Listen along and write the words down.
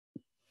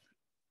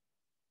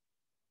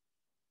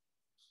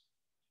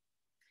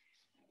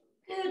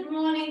Good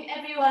morning,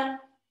 everyone.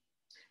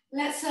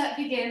 Let's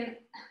begin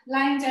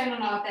lying down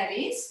on our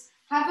bellies.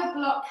 Have a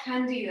block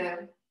handy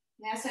though.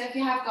 Yeah, so if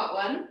you have got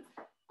one,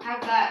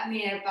 have that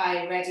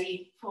nearby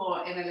ready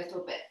for in a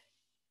little bit.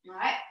 All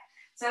right.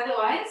 So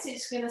otherwise, you're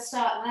just going to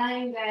start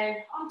lying down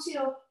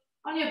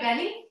on your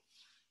belly.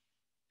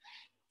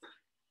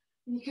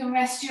 You can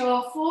rest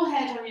your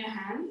forehead on your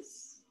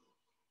hands.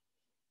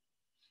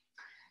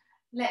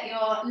 Let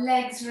your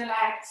legs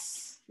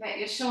relax. Let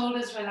your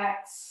shoulders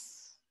relax.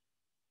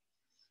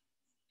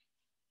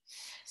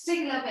 Just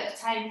take a little bit of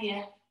time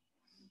here.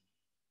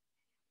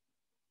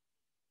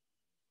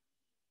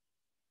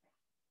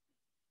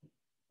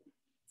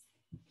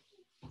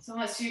 So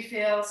once you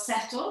feel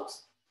settled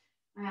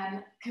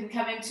and can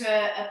come into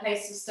a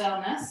place of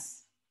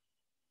stillness,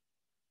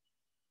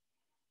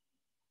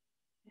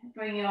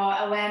 bring your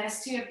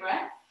awareness to your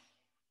breath.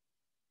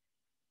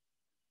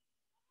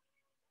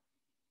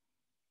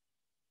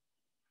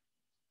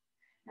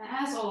 And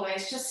as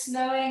always, just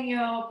slowing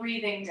your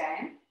breathing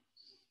down.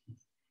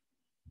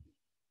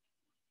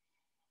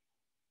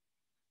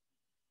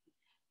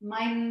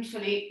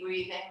 Mindfully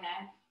breathing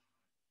now.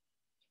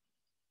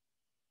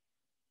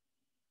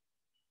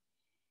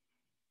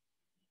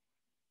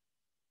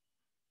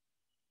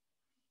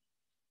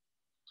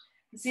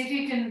 See if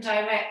you can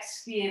direct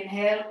the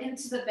inhale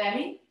into the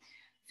belly,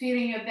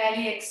 feeling your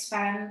belly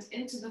expand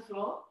into the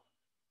floor.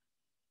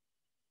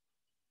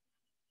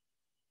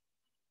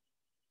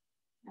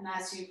 And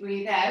as you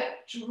breathe out,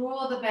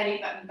 draw the belly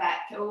button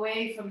back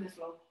away from the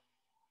floor.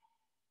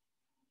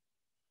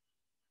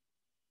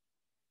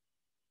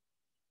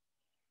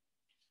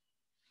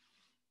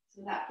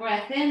 So that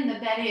breath in, the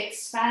belly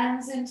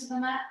expands into the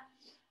mat.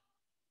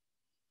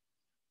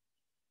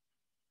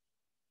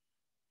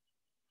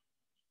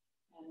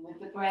 And with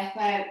the breath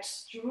out,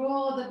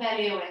 draw the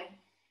belly away.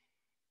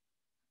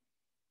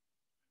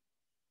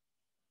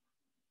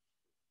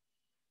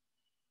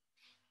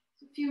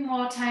 A few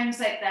more times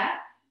like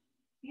that.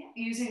 Yeah,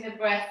 using the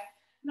breath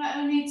not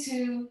only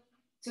to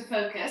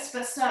focus,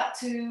 but start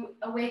to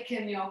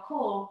awaken your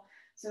core.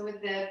 So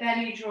with the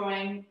belly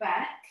drawing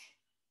back,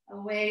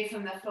 away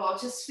from the floor,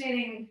 just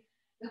feeling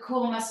the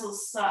core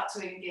muscles start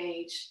to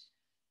engage.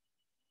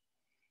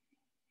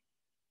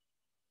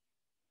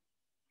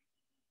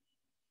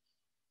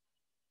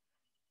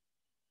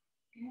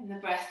 And the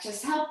breath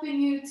just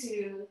helping you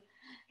to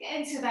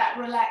get into that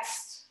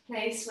relaxed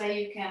place where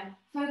you can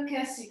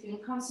focus, you can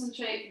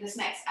concentrate for this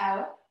next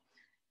hour.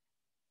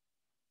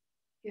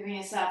 Giving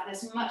yourself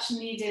this much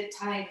needed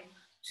time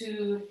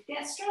to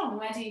get strong,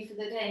 ready for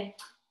the day.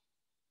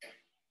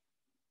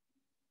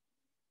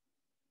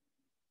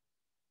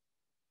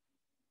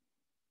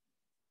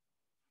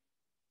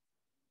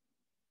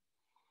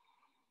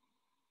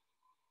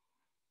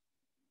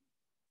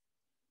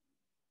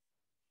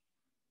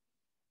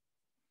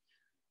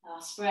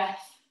 Last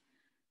breath.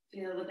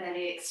 Feel the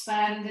belly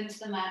expand into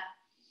the mat.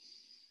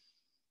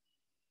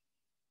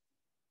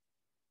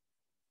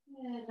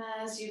 And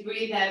as you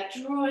breathe out,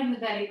 drawing the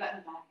belly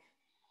button back.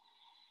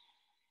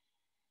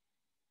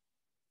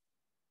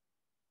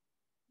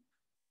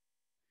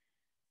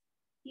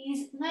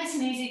 Nice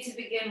and easy to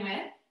begin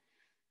with.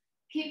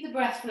 Keep the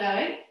breath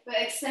flowing, but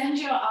extend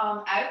your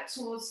arm out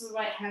towards the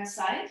right hand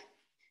side.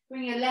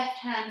 Bring your left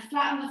hand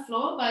flat on the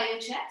floor by your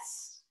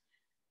chest.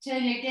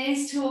 Turn your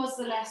gaze towards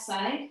the left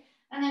side,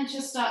 and then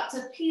just start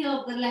to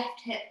peel the left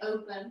hip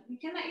open. You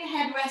can let your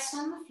head rest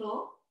on the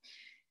floor.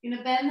 You're going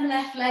to bend the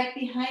left leg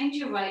behind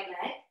your right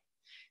leg.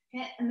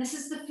 Okay? And this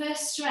is the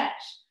first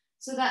stretch.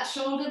 So that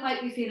shoulder might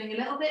be feeling a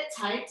little bit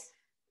tight.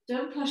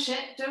 Don't push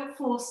it, don't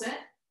force it.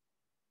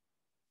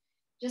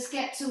 Just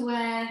get to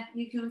where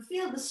you can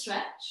feel the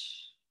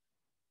stretch.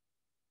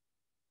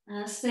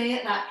 Stay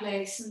at that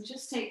place and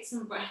just take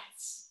some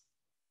breaths.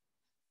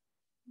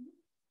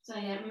 So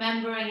yeah,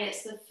 remembering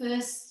it's the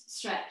first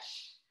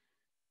stretch.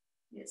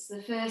 It's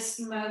the first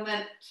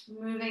moment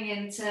moving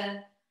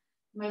into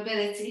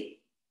mobility.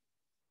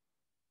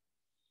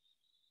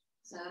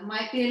 So it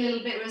might be a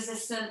little bit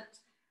resistant.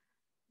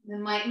 There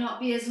might not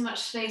be as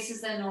much space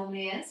as there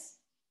normally is.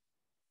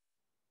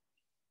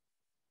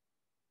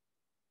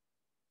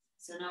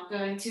 So not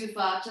going too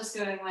far, just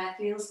going where it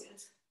feels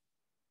good.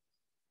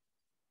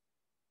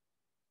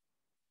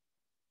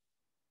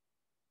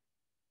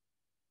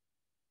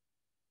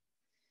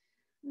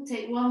 We'll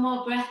take one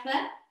more breath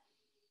there.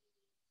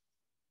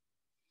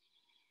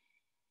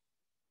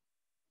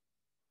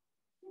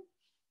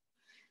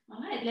 All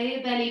right, lay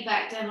your belly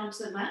back down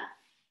onto the mat.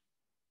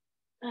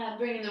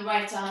 Bringing the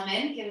right arm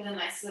in, give it a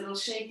nice little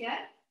shake out.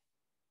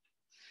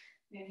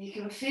 Maybe you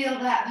can feel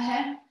that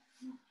there.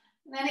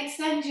 And then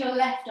extend your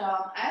left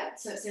arm out,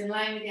 so it's in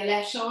line with your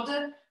left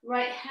shoulder.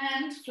 Right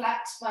hand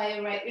flat by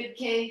your right rib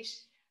cage.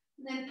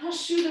 And then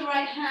push through the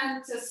right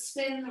hand to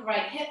spin the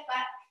right hip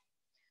back.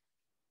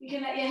 You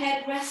can let your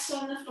head rest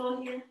on the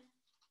floor here.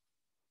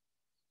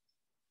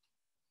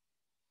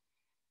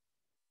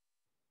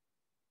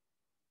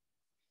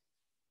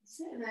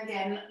 And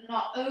again,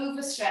 not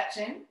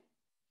overstretching.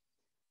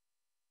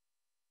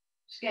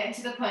 Just getting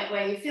to the point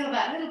where you feel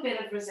that little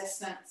bit of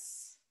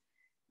resistance.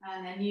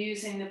 And then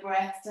using the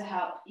breath to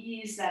help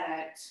ease that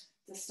out,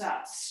 to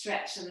start to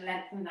stretch and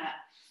lengthen that.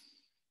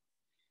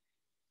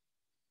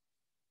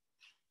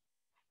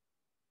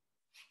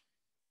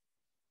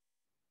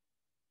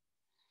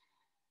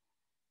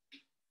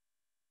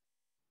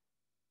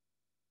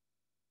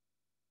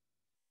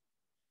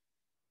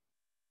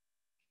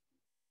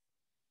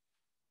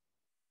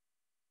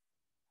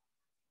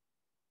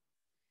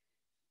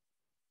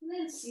 And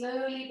then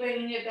slowly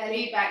bringing your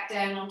belly back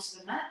down onto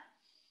the mat.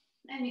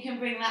 And you can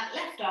bring that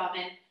left arm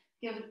in.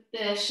 Give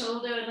the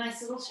shoulder a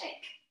nice little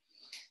shake.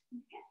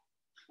 Okay.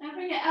 Now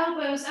bring your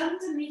elbows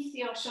underneath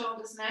your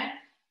shoulders now.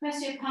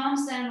 Press your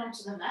palms down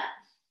onto the mat.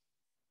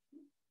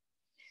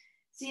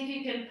 See if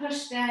you can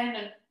push down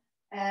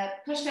and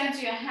push down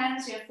to your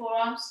hands, your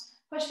forearms.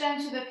 Push down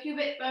to the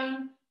pubic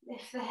bone.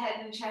 Lift the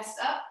head and chest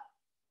up.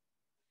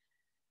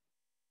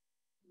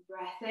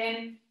 Breath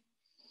in.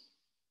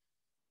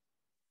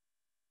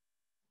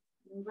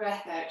 And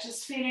breath out.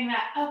 Just feeling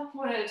that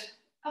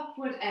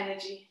upward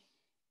energy.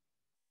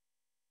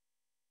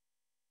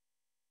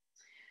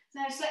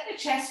 Now just let your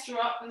chest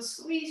drop and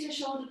squeeze your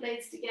shoulder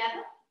blades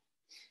together.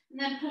 And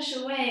then push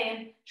away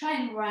and try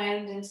and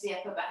round into the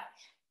upper back.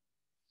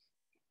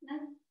 And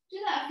do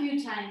that a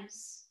few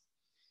times.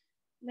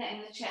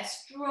 Letting the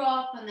chest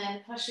drop and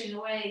then pushing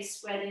away,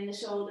 spreading the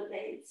shoulder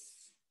blades.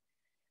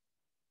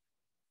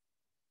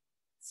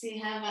 See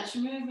how much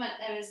movement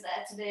there is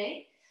there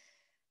today.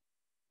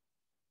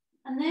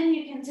 And then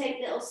you can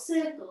take little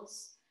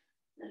circles.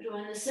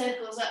 Drawing the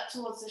circles up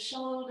towards the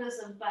shoulders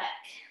and back.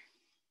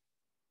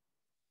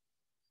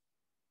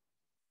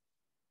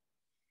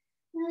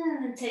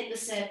 And then take the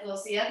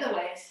circles the other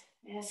way.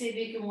 Yeah, see if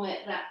you can work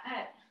that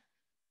out.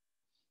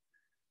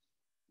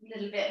 A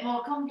little bit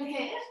more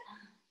complicated.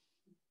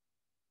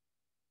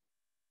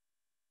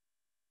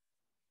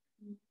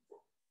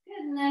 Good,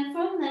 and then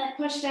from there,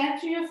 push down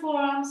through your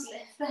forearms,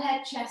 lift the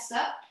head, chest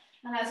up.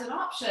 And as an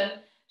option,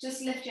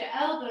 just lift your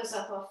elbows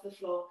up off the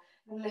floor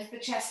and lift the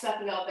chest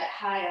up a little bit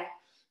higher.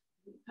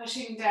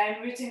 Pushing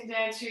down, rooting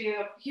down through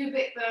your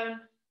pubic bone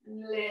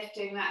and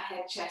lifting that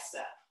head, chest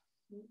up.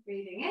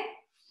 Breathing in.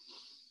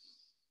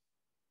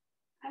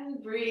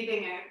 And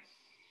breathing out.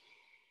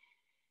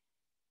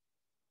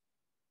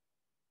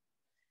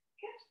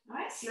 Good. All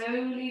right,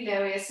 slowly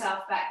lower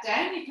yourself back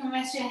down. You can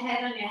rest your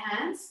head on your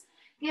hands.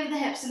 Give the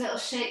hips a little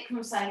shake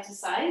from side to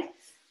side.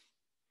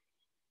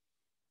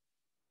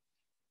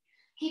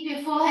 Keep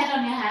your forehead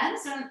on your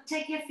hands and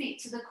take your feet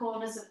to the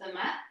corners of the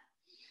mat.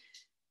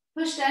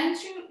 Push down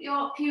through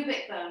your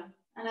pubic bone.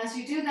 And as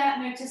you do that,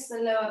 notice the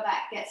lower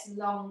back gets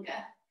longer.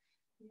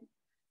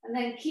 And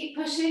then keep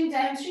pushing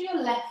down through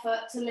your left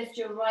foot to lift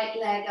your right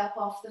leg up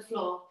off the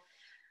floor.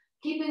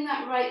 Keeping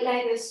that right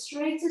leg as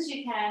straight as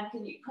you can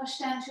you push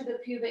down through the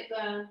pubic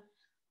bone?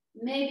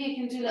 Maybe you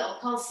can do little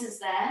pulses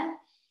there.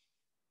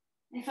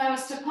 If I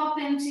was to pop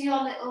into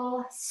your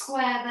little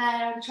square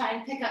there and try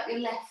and pick up your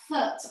left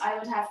foot, I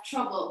would have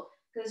trouble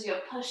because you're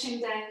pushing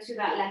down through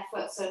that left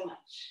foot so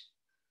much.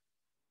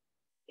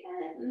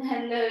 Good. And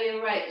then lower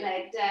your right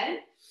leg down.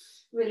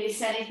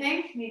 Release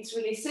anything, needs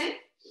releasing.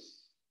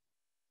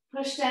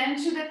 Push down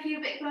through the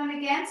pubic bone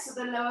again so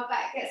the lower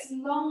back gets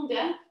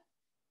longer.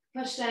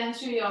 Push down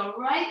through your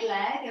right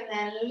leg and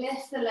then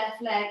lift the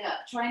left leg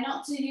up. Try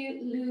not to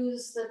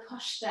lose the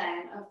push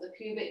down of the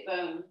pubic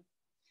bone.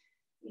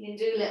 You can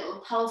do little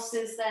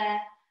pulses there.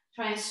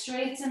 Try and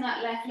straighten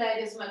that left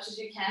leg as much as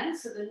you can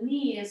so the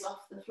knee is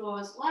off the floor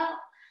as well.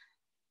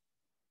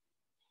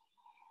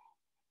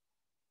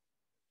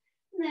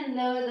 And then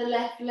lower the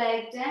left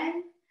leg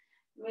down.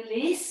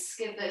 Release,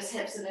 give those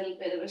hips a little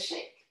bit of a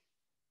shake.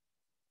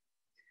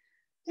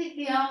 Take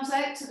the arms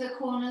out to the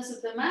corners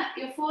of the mat,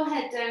 your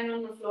forehead down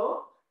on the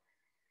floor.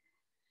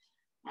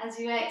 As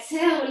you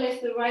exhale,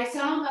 lift the right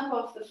arm up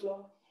off the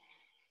floor.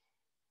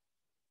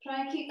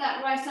 Try and keep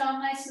that right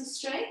arm nice and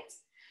straight.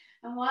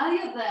 And while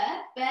you're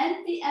there,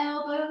 bend the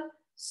elbow,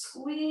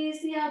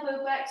 squeeze the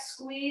elbow back,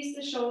 squeeze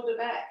the shoulder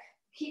back.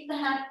 Keep the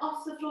hand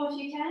off the floor if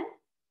you can.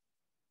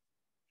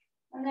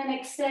 And then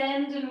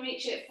extend and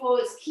reach it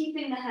forwards,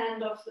 keeping the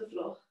hand off the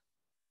floor.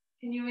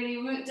 Can you really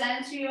root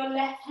down through your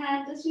left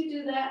hand as you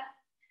do that?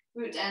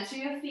 Root down through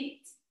your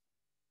feet.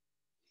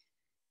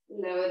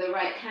 Lower the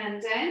right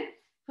hand down.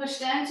 Push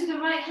down to the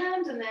right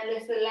hand and then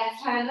lift the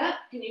left hand up.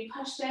 Can you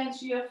push down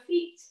through your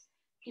feet?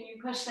 Can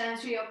you push down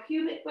through your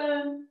pubic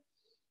bone?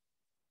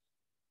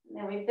 And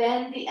then we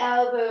bend the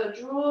elbow,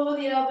 draw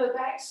the elbow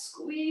back,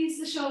 squeeze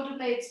the shoulder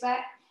blades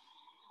back.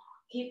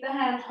 Keep the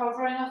hand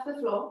hovering off the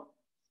floor.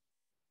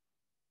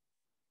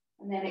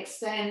 And then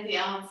extend the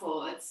arm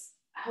forwards.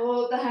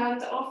 Hold the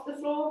hand off the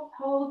floor,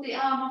 hold the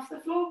arm off the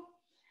floor.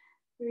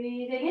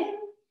 Breathing in.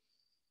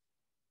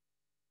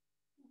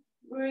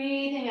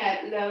 Breathing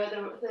out,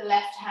 lower the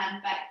left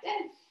hand back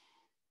down.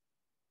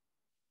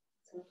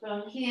 So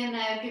from here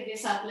now, give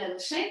yourself a little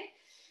shake.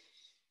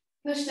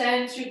 Push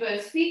down through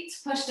both feet,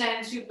 push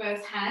down through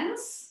both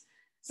hands.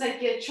 It's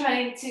like you're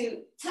trying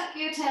to tuck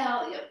your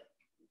tail, you're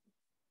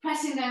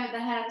pressing down with the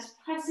hands,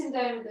 pressing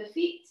down with the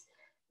feet.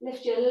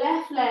 Lift your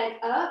left leg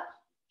up,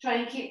 Try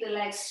and keep the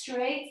legs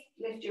straight.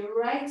 Lift your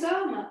right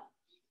arm up.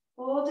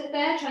 Hold it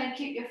there. Try and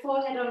keep your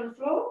forehead on the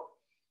floor.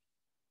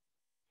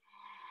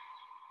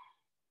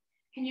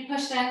 Can you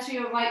push down through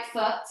your right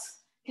foot?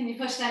 Can you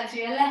push down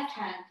through your left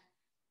hand?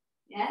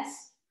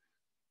 Yes?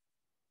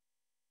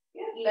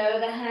 Good. Lower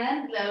the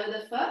hand, lower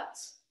the foot.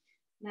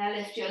 Now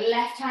lift your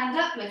left hand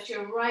up, lift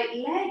your right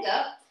leg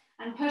up,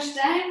 and push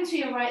down to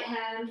your right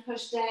hand,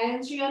 push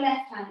down to your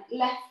left hand,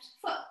 left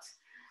foot.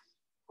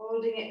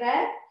 Holding it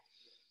there.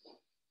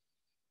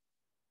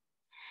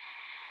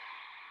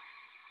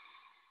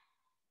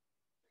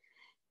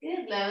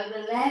 Good. Lower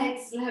the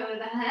legs, lower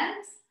the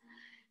hands.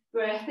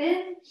 Breath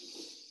in.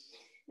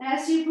 Now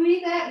as you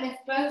breathe out,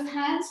 lift both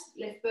hands,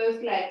 lift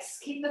both legs.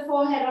 Keep the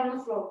forehead on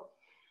the floor.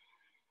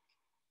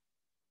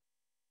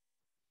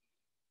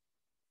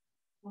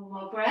 One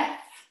more breath.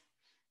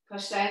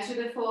 Push down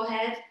through the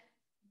forehead.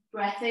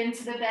 Breath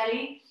into the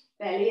belly,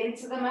 belly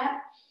into the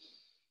mat.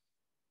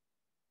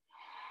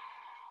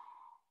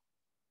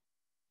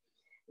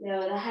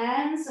 Lower the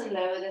hands and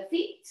lower the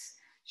feet.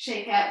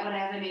 Shake out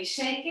whatever needs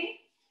shaking.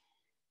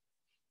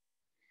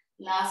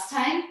 Last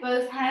time,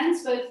 both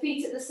hands, both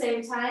feet at the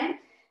same time.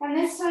 And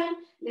this time,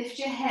 lift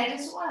your head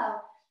as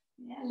well.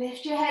 Yeah,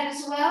 lift your head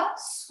as well.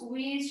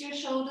 Squeeze your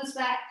shoulders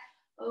back.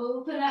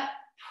 Open up.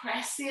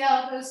 Press the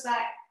elbows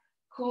back.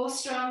 Core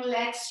strong,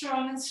 legs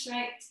strong and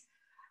straight.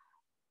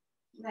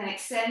 Then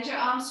extend your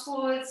arms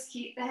forwards.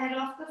 Keep the head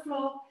off the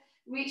floor.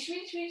 Reach,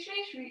 reach, reach,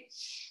 reach,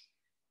 reach.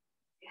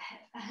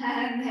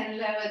 And then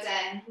lower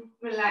down.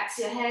 Relax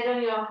your head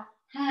on your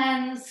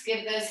hands.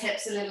 Give those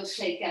hips a little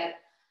shake out.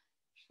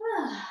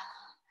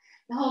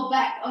 The whole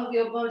back of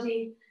your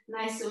body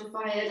nice and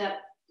fired up.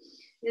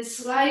 Just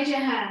slide your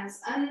hands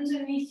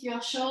underneath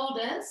your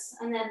shoulders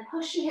and then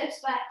push your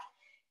hips back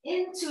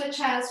into a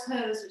child's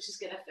pose, which is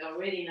going to feel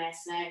really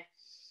nice now.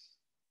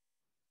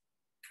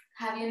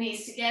 Have your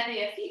knees together,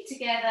 your feet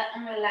together,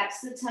 and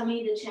relax the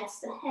tummy, the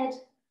chest, the head,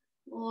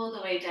 all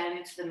the way down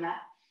into the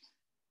mat.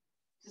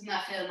 Doesn't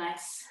that feel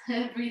nice?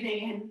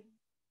 Breathing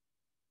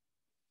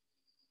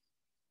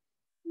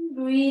in.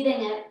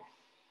 Breathing out.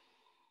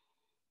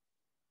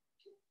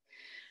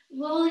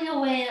 Roll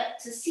your way up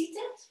to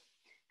seated.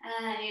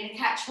 And you're going to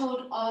catch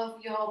hold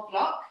of your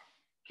block.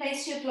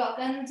 Place your block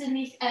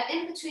underneath,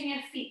 in between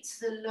your feet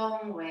to the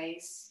long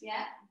ways.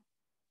 Yeah.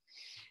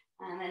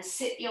 And then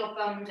sit your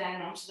bum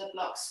down onto the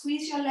block.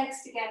 Squeeze your legs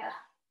together.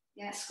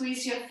 Yeah,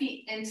 squeeze your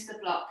feet into the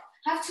block.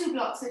 Have two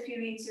blocks if you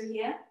need to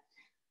here.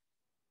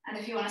 And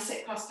if you want to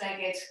sit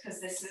cross-legged, because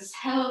this is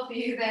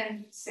healthy,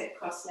 then sit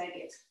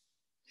cross-legged.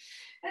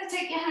 Then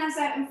take your hands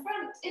out in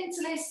front,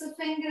 interlace the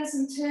fingers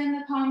and turn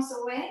the palms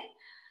away.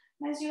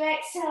 As you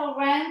exhale,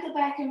 round the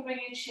back and bring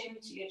your chin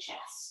to your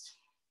chest.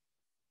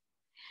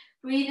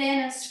 Breathe in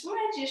and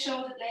spread your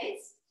shoulder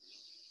blades.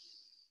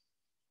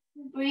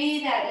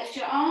 Breathe out, lift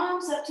your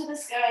arms up to the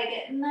sky,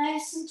 get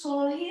nice and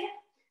tall here.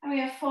 And we're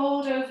going to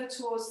fold over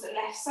towards the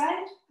left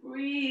side.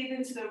 Breathe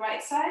into the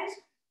right side.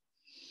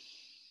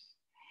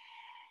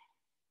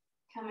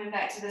 Coming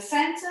back to the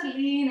center,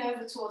 lean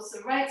over towards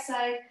the right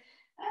side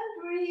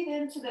and breathe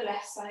into the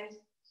left side.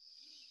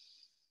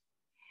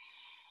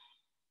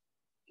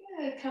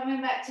 Good,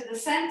 coming back to the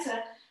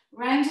center,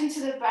 round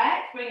into the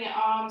back, bring your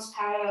arms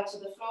parallel to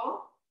the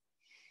floor.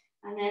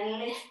 And then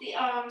lift the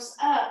arms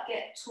up,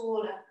 get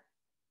taller.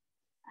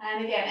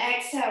 And again,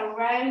 exhale,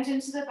 round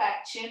into the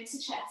back, chin to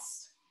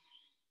chest.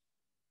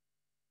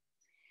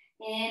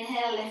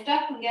 Inhale, lift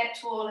up and get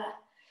taller.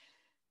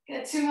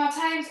 Good, two more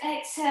times,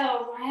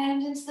 exhale,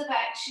 round into the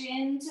back,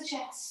 chin to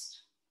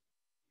chest.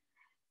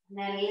 And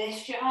then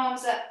lift your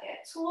arms up,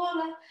 get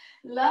taller.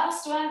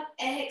 Last one,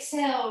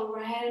 exhale,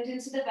 round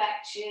into the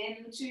back,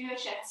 chin to your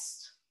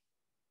chest.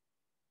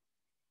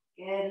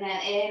 Good, and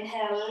then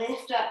inhale,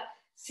 lift up.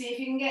 See if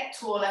you can get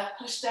taller,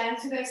 push down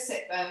to those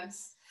sit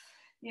bones.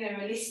 You know,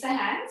 release the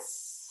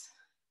hands.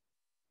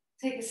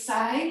 Take a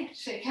sigh,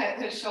 shake out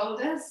those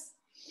shoulders.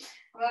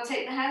 We'll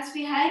take the hands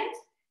behind,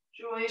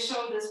 draw your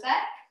shoulders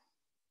back,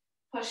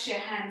 push your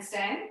hands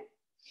down,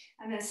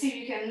 and then see if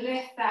you can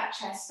lift that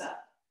chest up.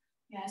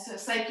 Yeah, so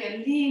it's like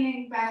you're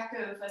leaning back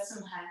over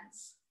some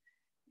hands.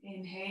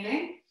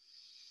 Inhaling.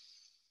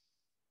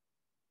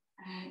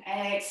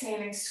 And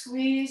exhaling,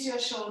 squeeze your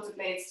shoulder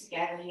blades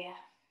together here.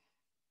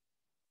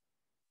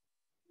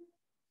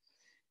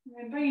 And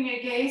then bringing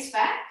your gaze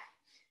back.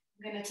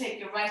 I'm going to take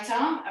your right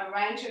arm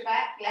around your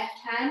back, left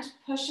hand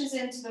pushes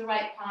into the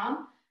right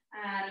palm,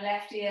 and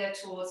left ear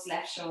towards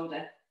left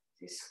shoulder.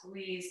 So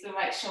squeeze the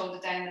right shoulder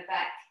down the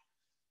back.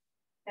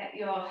 Let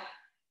your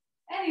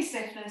any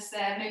stiffness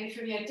there, maybe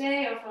from your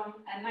day or from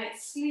a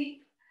night's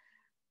sleep,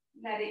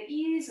 let it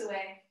ease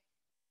away.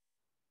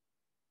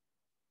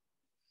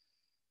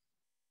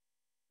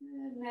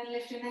 And then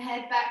lifting the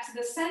head back to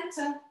the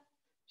center.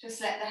 Just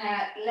let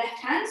the left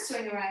hand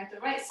swing around the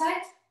right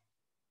side.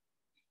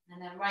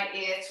 And then right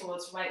ear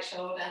towards right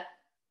shoulder.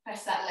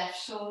 Press that left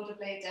shoulder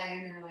blade down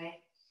and away.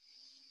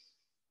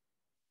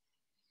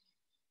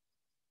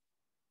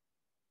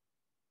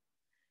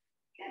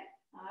 Good.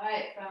 All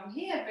right, from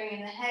here,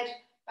 bringing the head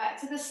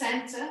back to the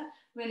center.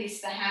 Release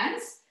the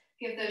hands.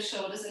 Give those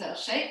shoulders a little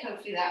shake.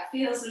 Hopefully that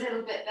feels a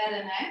little bit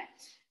better now.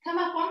 Come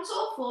up onto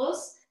all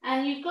fours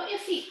and you've got your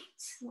feet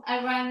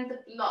around the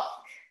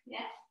block,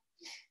 yeah?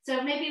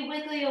 So maybe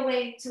wiggle your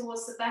way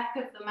towards the back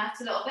of the mat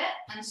a little bit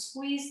and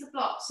squeeze the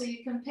block so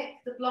you can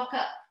pick the block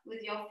up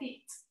with your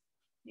feet,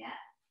 yeah?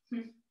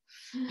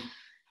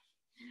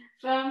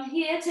 From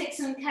here, take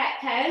some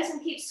cat-cows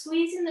and keep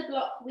squeezing the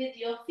block with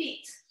your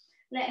feet,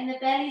 letting the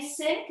belly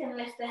sink and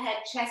lift the head,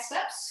 chest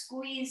up,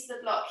 squeeze the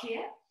block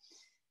here.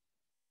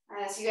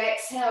 As you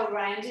exhale,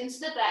 round into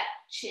the back,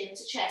 chin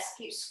to chest,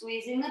 keep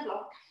squeezing the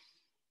block.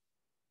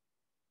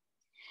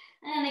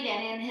 And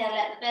again, inhale,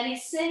 let the belly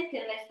sink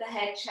and lift the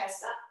head,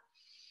 chest up.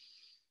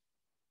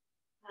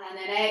 And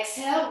then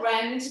exhale,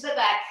 round into the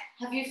back.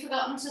 Have you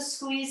forgotten to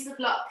squeeze the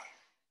block?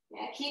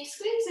 Yeah, keep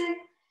squeezing.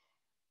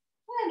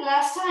 And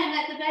last time,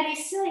 let the belly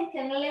sink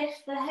and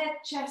lift the head,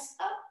 chest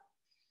up.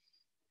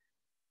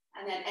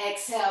 And then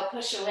exhale,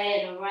 push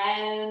away and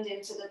round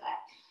into the back.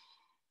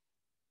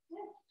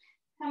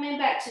 Coming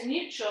back to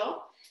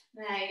neutral,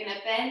 now you're going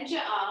to bend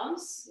your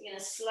arms, you're going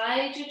to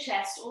slide your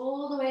chest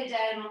all the way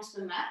down onto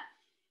the mat.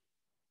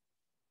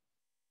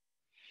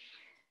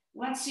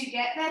 Once you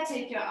get there,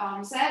 take your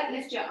arms out,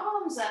 lift your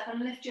arms up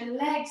and lift your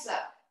legs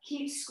up.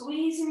 Keep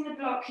squeezing the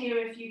block here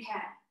if you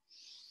can.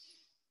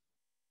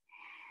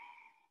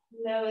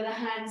 Lower the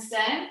hands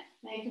down.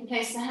 Now you can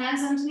place the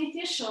hands underneath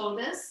your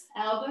shoulders,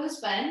 elbows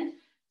bend,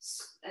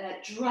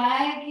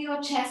 drag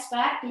your chest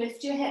back,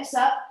 lift your hips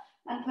up,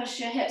 and push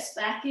your hips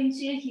back into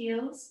your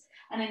heels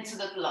and into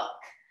the block.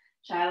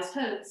 Child's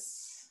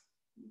pose.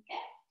 Okay.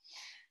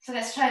 So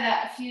let's try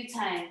that a few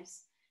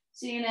times.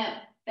 So you're going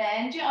to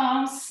bend your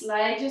arms,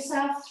 slide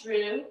yourself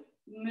through,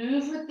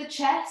 move with the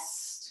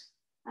chest,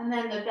 and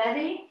then the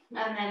belly,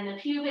 and then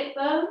the pubic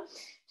bone.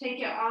 Take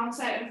your arms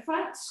out in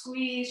front,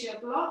 squeeze your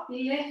block,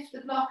 lift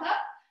the block up,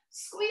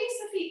 squeeze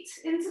the feet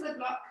into the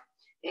block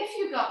if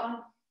you've got one.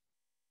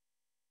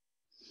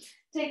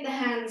 Take the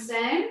hands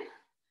down.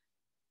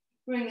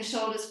 Bring the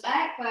shoulders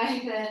back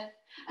by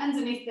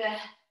underneath the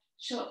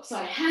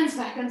hands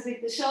back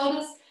underneath the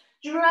shoulders.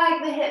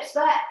 Drag the hips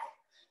back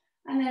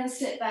and then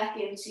sit back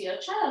into your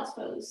child's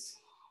pose.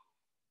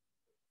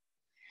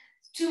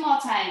 2 more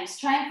times.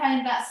 Try and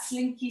find that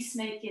slinky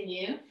snake in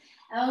you.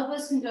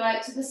 Elbows can go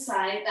out to the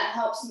side. That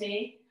helps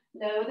me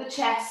lower the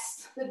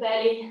chest, the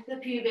belly, the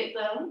pubic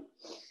bone.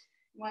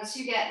 Once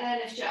you get there,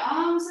 lift your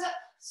arms up,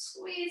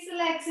 squeeze the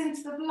legs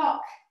into the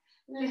block,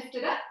 lift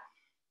it up.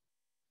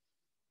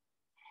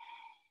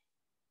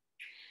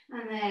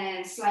 And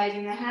then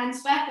sliding the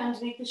hands back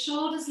underneath the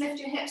shoulders,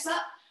 lift your hips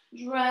up,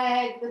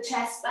 drag the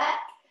chest back,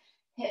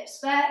 hips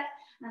back,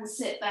 and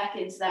sit back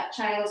into that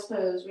child's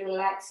pose.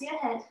 Relax your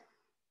head.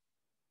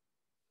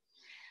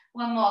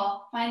 One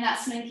more, find that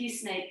slinky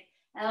snake.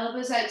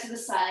 Elbows out to the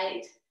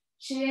side,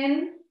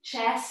 chin,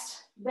 chest,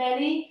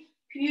 belly,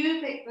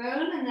 pubic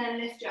bone, and then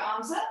lift your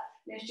arms up,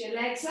 lift your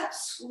legs up,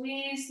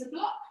 squeeze the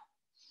block.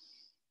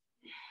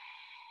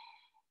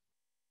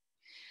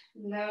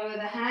 Lower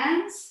the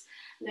hands.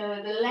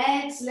 Lower the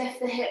legs, lift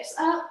the hips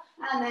up,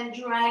 and then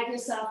drag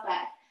yourself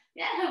back.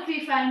 Yeah, hopefully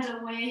you found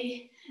a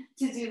way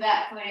to do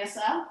that for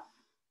yourself.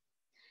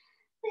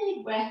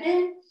 Big breath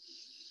in,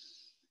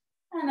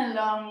 and a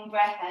long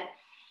breath out.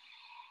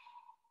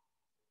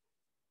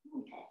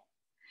 Okay.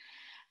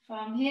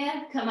 From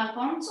here, come up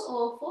onto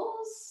all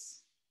fours.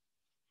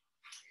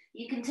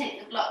 You can take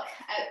the block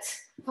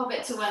out, pop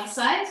it to one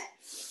side.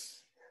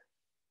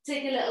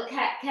 Take a little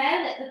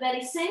cat-cow, let the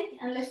belly sink,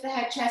 and lift the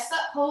head, chest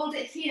up, hold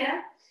it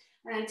here.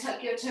 And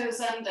tuck your toes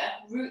under,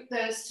 root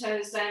those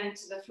toes down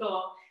into the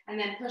floor, and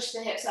then push the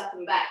hips up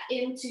and back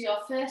into your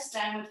first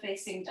downward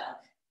facing dog.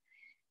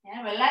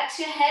 Yeah, relax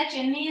your head,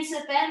 your knees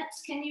are bent.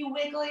 Can you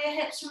wiggle your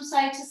hips from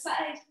side to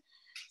side?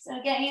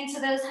 So getting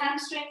into those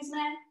hamstrings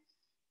now.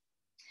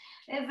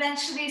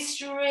 Eventually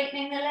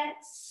straightening the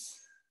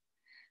legs.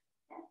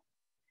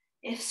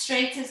 Yeah. If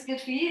straight is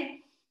good for you.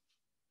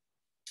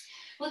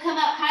 We'll come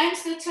up high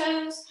into the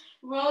toes.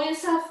 Roll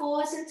yourself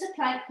forwards into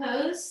plank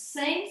pose.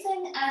 Same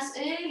thing as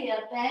earlier.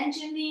 Bend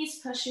your knees,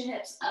 push your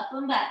hips up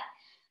and back.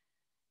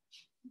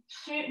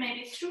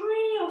 Maybe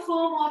 3 or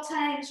 4 more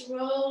times,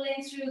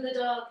 rolling through the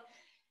dog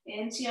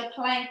into your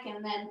plank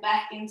and then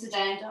back into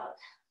down dog.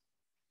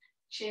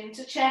 Chin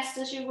to chest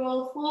as you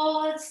roll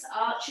forwards,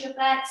 arch your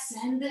back,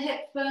 send the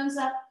hip bones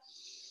up.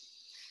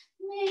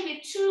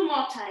 Maybe 2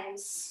 more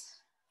times.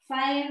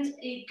 Find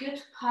a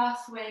good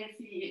pathway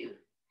for you.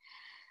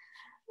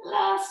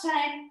 Last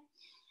time.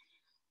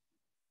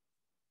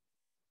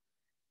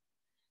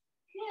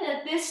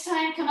 Good. This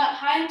time, come up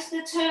high into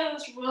the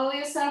toes. Roll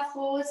yourself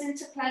forwards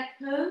into plank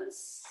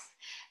pose.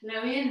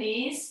 Lower your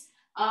knees.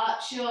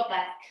 Arch your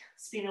back.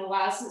 It's been a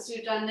while since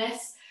we've done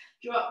this.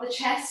 Drop the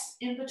chest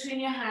in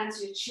between your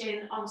hands, your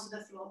chin onto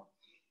the floor.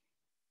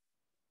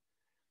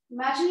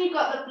 Imagine you've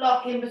got the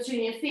block in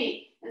between your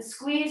feet and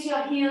squeeze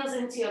your heels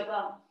into your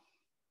bum.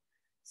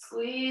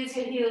 Squeeze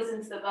your heels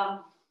into the bum.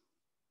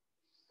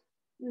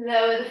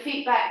 Lower the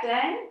feet back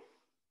down.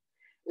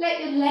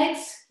 Let your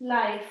legs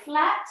lie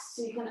flat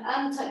so you can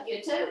untuck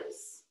your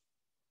toes.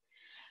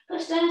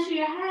 Push down through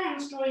your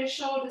hands, draw your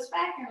shoulders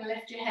back and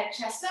lift your head,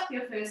 chest up,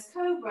 your first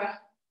cobra.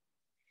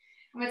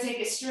 I'm going to take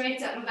it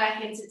straight up and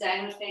back into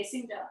downward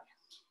facing dog.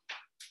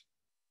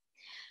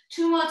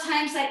 2 more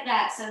times like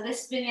that. So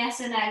this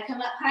vinyasa now,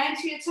 come up high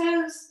onto your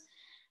toes,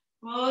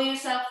 roll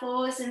yourself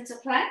forwards into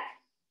plank.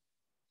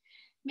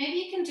 Maybe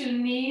you can do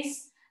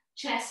knees,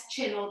 chest,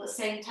 chin all at the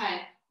same time,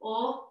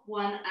 or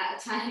one at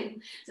a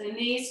time. So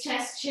knees,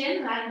 chest,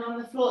 chin, land on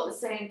the floor at the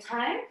same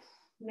time.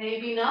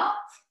 Maybe not.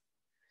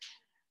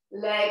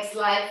 Legs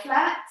lie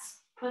flat.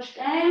 Push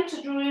down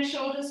to draw your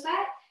shoulders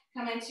back.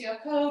 Come into your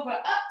cobra,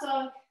 up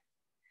dog.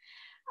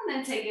 And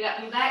then take it up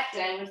and back,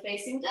 downward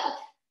facing dog.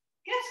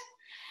 Good.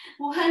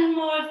 1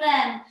 more of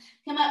them.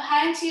 Come up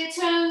high into your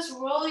toes,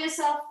 roll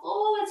yourself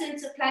forwards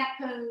into plank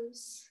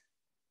pose.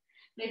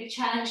 Maybe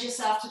challenge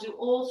yourself to do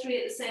all 3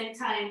 at the same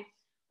time.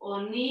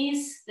 Or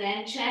knees,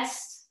 then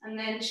chest, and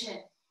then chin.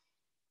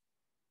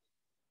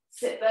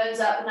 Sit bones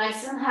up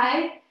nice and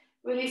high.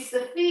 Release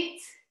the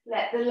feet.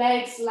 Let the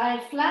legs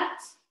lie flat.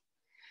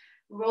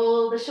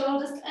 Roll the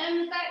shoulders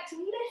down the back to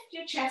lift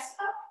your chest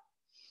up.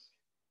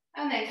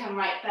 And then come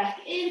right back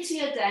into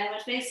your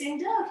downward facing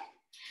dog.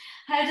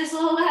 How does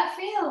all that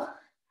feel?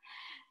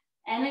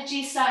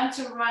 Energy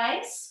starting to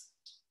rise.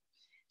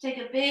 Take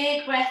a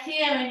big breath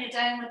here in your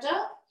downward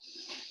dog.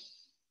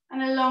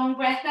 And a long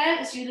breath out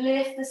as you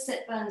lift the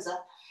sit bones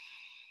up.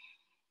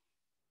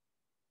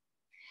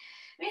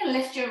 We're going to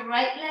lift your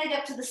right leg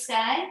up to the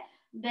sky.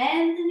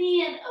 Bend the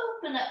knee and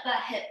open up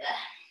that hip there.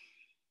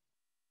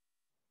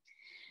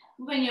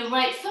 Bring your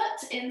right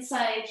foot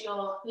inside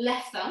your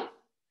left thumb.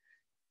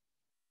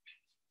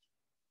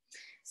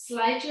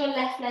 Slide your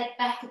left leg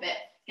back a bit.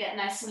 Get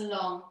nice and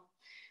long.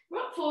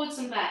 Rock forwards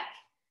and back.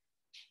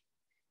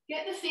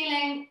 Get the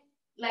feeling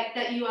like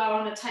that you are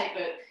on a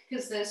tightrope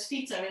because those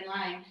feet are in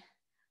line.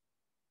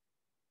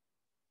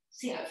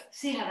 See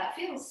how that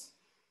feels.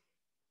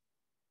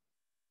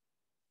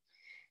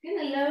 You're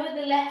going to lower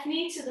the left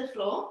knee to the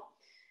floor.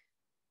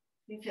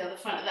 You feel the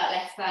front of that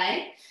left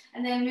thigh.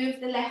 And then move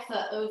the left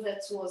foot over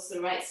towards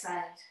the right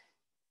side.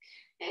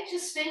 Okay,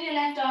 just spin your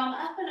left arm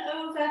up and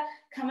over.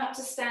 Come up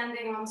to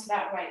standing onto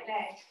that right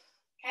leg.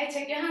 Okay,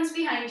 take your hands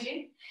behind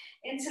you.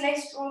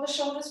 Interlace, draw the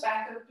shoulders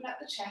back, open up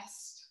the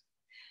chest.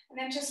 And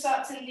then just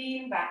start to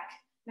lean back.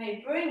 Now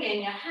bring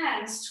in your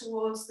hands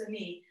towards the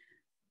knee.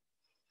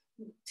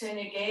 Turn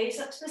your gaze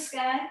up to the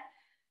sky.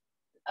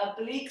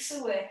 Obliques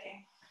are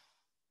working.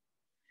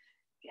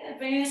 Good.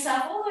 Bring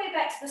yourself all the way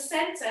back to the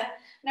center.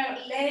 Now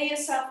lay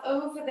yourself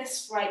over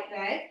this right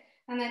leg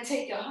and then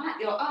take your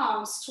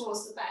arms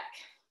towards the back.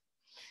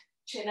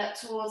 Chin up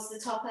towards the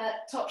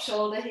top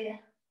shoulder here.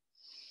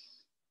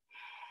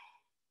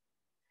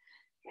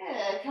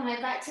 Good. Coming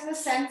back to the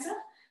center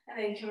and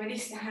then you can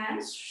release the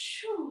hands.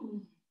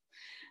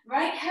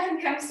 Right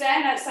hand comes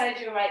down outside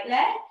your right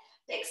leg.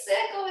 Big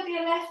circle with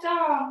your left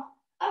arm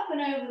up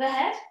and over the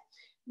head.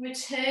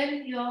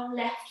 Return your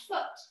left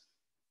foot.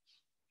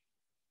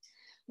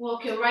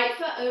 Walk your right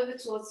foot over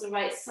towards the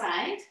right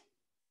side.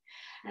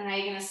 And now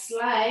you're going to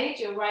slide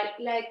your right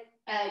leg,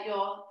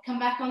 come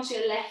back onto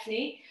your left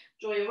knee.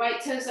 Draw your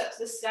right toes up to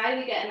the sky.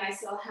 We get a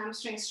nice little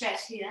hamstring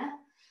stretch here.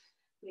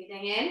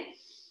 Breathing in.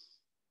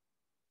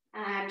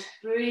 And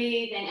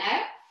breathing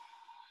out.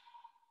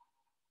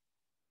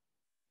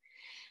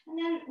 And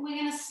then we're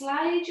going to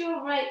slide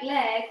your right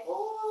leg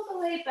all the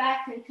way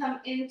back and come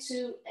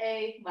into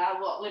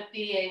what would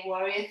be a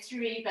warrior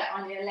 3,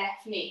 but on your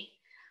left knee.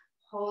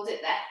 Hold it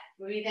there.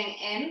 Breathing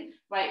in,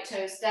 right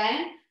toes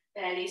down,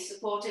 belly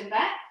supporting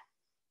back.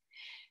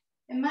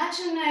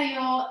 Imagine now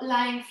you're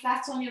lying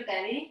flat on your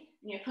belly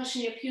and you're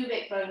pushing your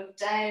pubic bone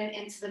down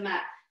into the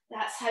mat.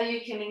 That's how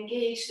you can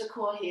engage the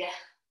core here.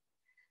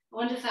 I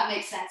wonder if that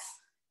makes sense.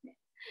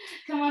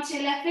 Come onto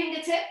your left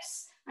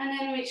fingertips and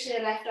then reach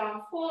your left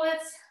arm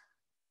forwards.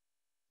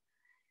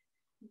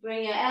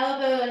 Bring your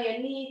elbow and your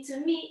knee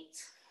to meet.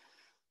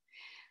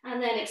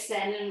 And then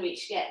extend and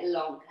reach, get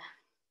longer.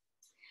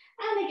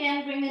 And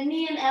again, bring the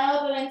knee and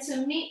elbow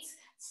into meet.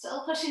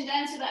 Still pushing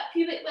down to that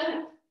pubic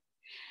bone.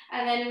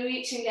 And then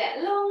reach and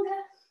get longer.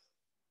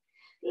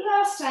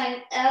 Last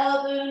time,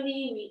 elbow,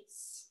 knee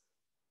meets.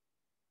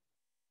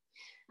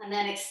 And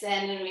then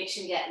extend and reach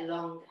and get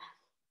longer.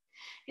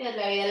 Good,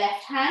 lower your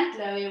left hand,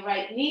 lower your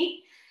right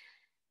knee.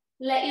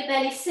 Let your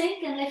belly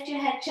sink and lift your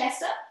head,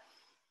 chest up.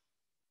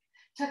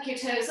 Tuck your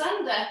toes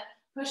under,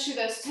 push through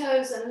those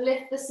toes and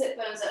lift the sit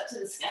bones up to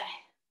the sky.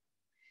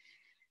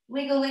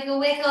 Wiggle, wiggle,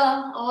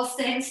 wiggle, or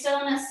stay in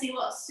stillness, see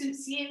what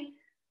suits you.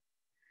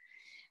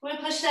 We're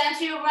going to push down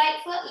to your right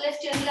foot,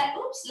 lift your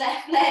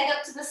left leg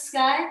up to the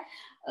sky.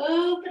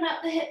 Open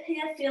up the hip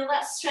here, feel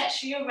that stretch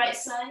for your right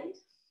side,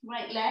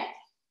 right leg.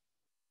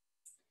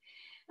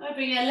 We'll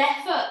bring your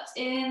left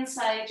foot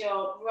inside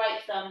your right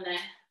thumb now.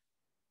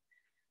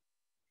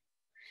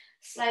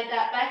 Slide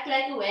that back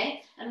leg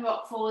away and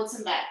rock forwards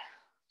and back.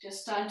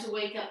 Just time to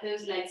wake up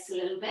those legs a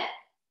little bit.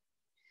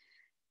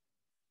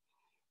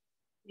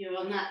 You're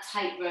on that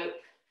tightrope.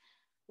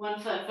 One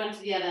foot in front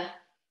of the other.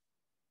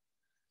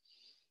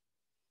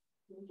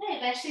 Okay,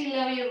 eventually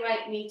lower your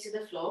right knee to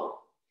the floor.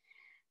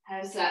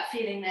 How's that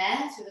feeling there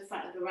to the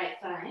front of the right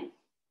thigh?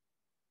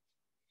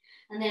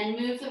 And then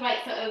move the right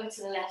foot over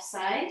to the left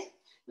side.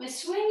 We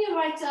swing your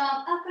right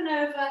arm up and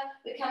over,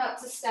 we come up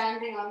to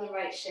standing on the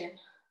right shin.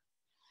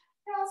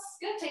 That's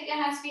good, take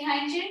your hands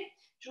behind you,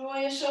 draw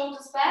your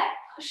shoulders back,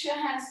 push your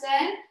hands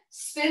down,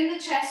 spin the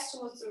chest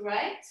towards the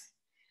right,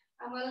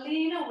 and we'll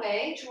lean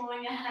away,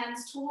 drawing your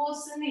hands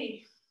towards the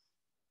knee.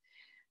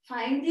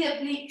 Find the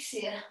obliques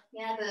here,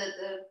 yeah,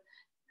 the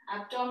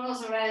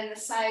abdominals around the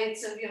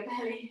sides of your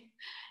belly.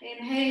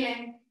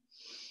 Inhaling.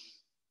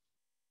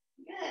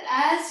 Good.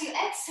 As you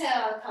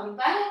exhale, come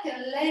back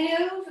and lay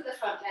over the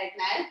front leg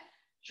now.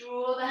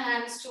 Draw the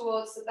hands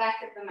towards the back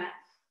of the mat.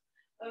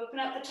 Open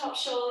up the top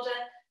shoulder.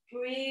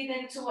 Breathe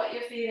into what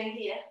you're feeling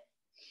here.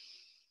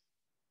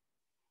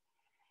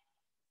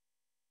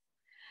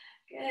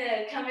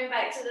 Good. Coming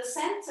back to the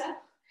center.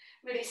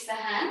 Release the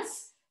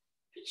hands.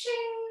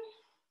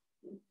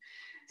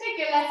 Take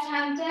your left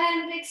hand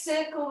down, big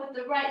circle with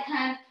the right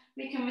hand.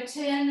 We can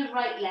return the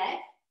right leg.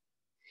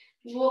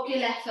 Walk your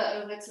left foot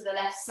over to the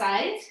left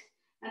side.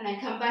 And then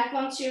come back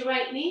onto your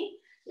right knee.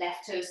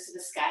 Left toes to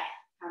the sky.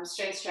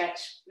 Hamstring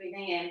stretch.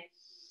 Breathing in.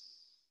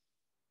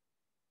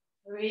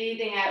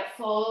 Breathing out,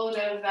 fold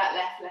over that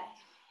left leg.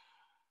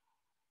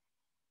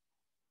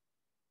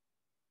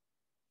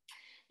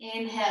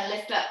 Inhale,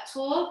 lift up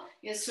tall.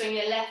 You'll swing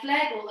your left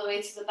leg all the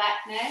way to the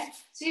back now.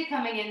 So you're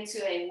coming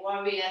into a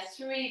warrior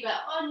 3,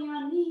 but on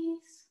your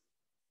knees.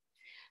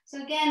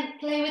 So again,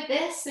 play with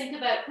this. Think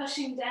about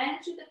pushing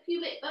down through the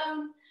pubic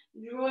bone,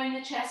 drawing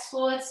the chest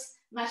forwards.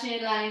 Imagine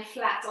you're lying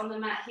flat on the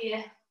mat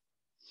here.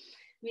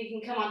 We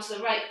can come onto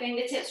the right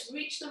fingertips,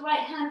 reach the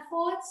right hand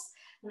forwards.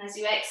 And as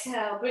you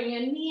exhale, bring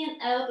your knee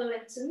and elbow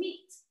into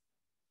meet.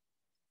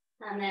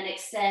 And then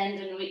extend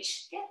and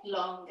reach, get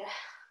longer.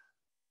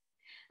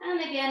 And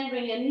again,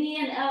 bring your knee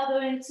and elbow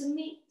into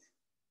meet.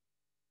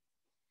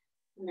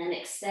 And then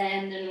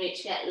extend and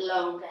reach, get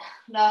longer.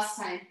 Last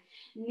time,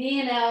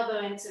 knee and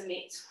elbow into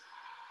meet.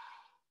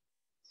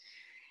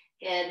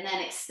 Good, and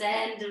then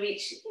extend and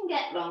reach, you can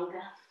get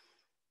longer.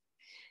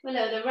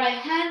 Below the right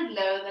hand,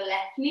 lower the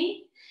left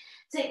knee.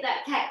 Take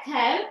that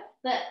cat-cow,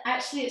 but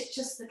actually it's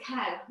just the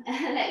cow.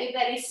 Let your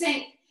belly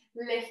sink,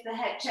 lift the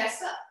head,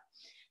 chest up.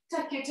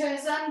 Tuck your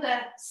toes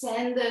under,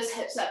 send those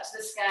hips up to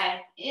the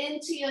sky,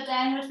 into your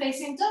downward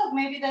facing dog.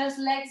 Maybe those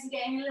legs are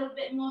getting a little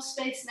bit more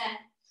space now.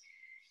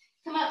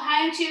 Come up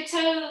high into your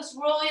toes,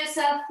 roll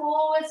yourself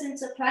forwards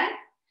into plank.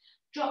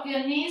 Drop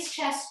your knees,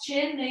 chest,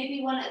 chin,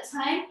 maybe one at a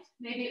time,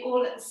 maybe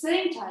all at the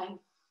same time.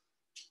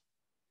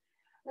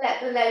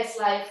 Let the legs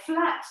lie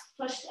flat,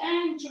 push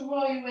down to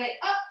roll your way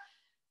up.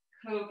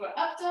 Cobra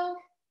up dog.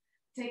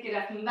 Take it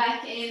up and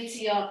back into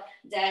your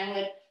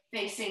downward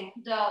facing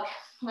dog.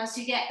 Once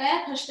you get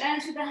there, push down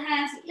through the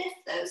hands, lift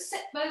those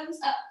sit bones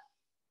up.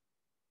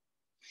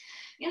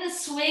 You're gonna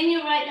swing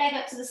your right leg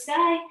up to the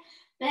sky,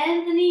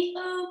 bend the knee,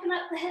 open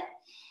up the hip.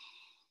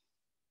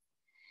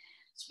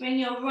 Bring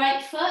your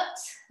right foot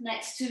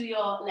next to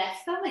your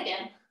left thumb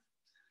again.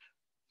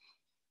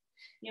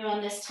 You're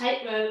on this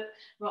tightrope,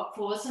 rock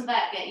forwards and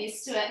back, get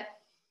used to it.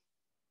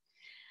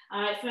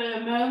 All right, for a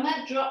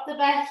moment, drop the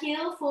back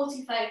heel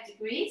 45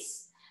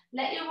 degrees.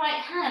 Let your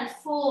right hand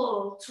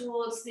fall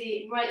towards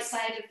the right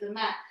side of the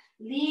mat.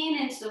 Lean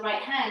into the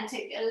right hand,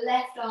 take your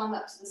left arm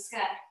up to the sky.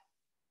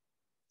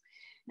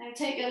 Now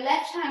take your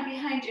left hand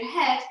behind your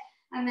head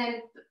and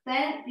then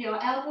bend,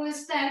 your elbow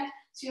is bent,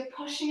 so you're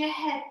pushing your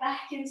head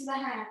back into the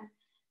hand.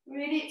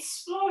 Really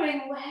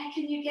exploring where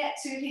can you get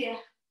to here.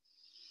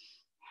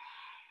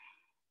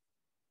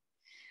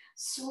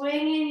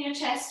 Swinging your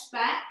chest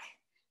back,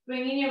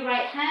 bringing your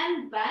right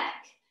hand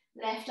back.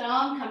 Left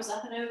arm comes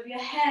up and over your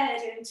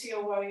head into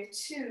your warrior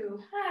 2.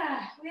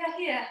 We are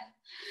here.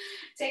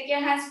 Take your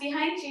hands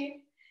behind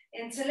you.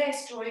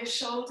 Interlace, draw your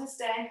shoulders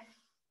down.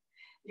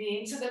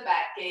 Lean to the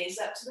back, gaze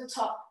up to the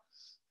top.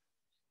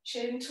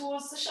 Chin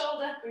towards the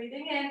shoulder,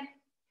 breathing in.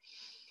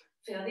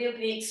 Feel the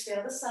obliques,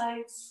 feel the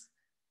sides.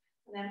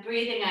 And then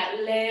breathing out,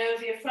 lay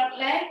over your front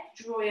leg.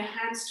 Draw your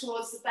hands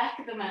towards the back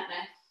of the mat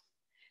now.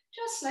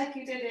 Just like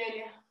you did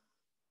earlier.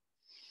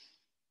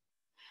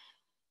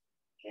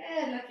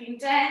 Good, looking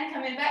down,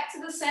 coming back to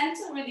the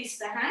center, release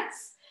the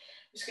hands.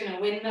 Just gonna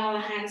windmill the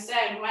hands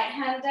down, right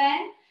hand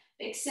down,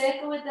 big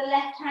circle with the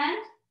left hand.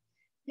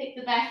 Pick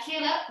the back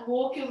heel up,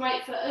 walk your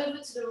right foot over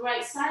to the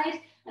right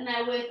side, and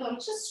now work on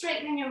just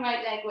straightening your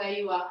right leg where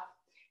you are.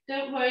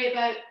 Don't worry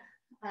about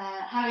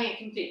having it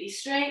completely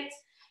straight.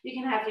 You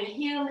can have your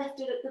heel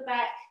lifted at the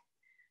back.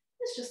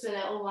 It's just a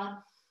little one.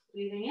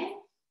 Breathing in,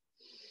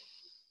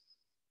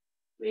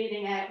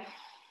 breathing out.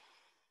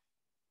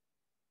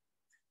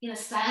 You're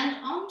gonna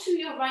stand onto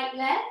your right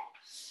leg.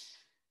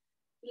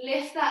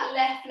 Lift that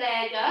left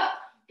leg up.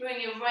 Bring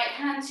your right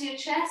hand to your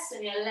chest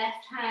and your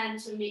left hand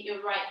to meet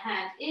your right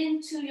hand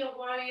into your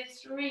warrior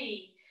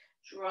 3.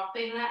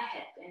 Dropping that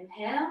hip.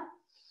 Inhale.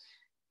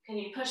 Can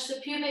you push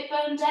the pubic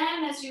bone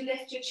down as you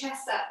lift your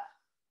chest up?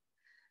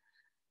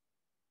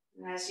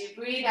 And as you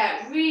breathe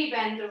out,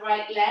 rebend the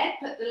right leg.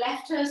 Put the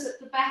left toes at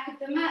the back of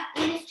the mat.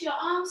 Lift your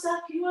arms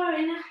up. You are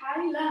in a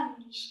high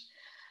lunge.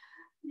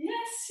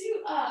 Yes, you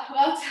Oh,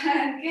 well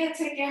done. Good.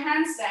 Take your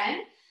hands down.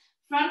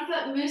 Front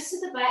foot moves to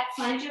the back.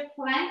 Find your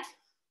plank.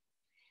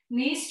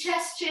 Knees,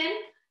 chest, chin.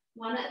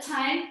 One at a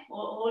time or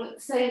all at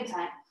the same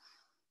time.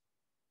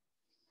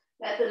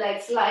 Let the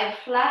legs lie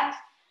flat.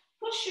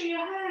 Push through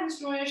your hands.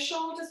 Draw your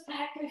shoulders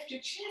back. Lift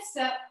your chest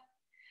up.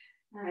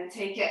 And then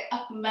take it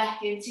up and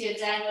back into your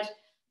downward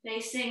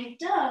facing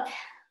dog.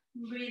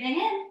 Breathing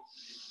in.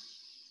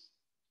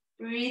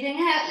 Breathing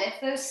out.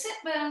 Lift those sit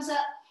bones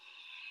up.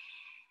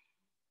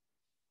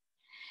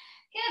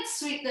 Good.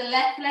 Sweep the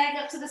left leg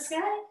up to the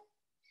sky.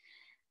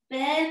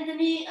 Bend the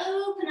knee,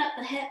 open up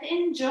the hip.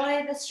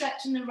 Enjoy the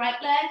stretch in the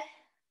right leg.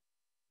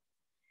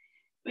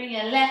 Bring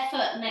your left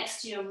foot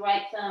next to your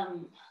right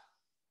thumb.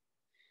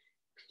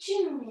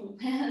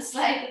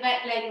 Slide the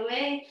back leg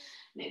away.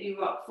 Maybe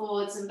rock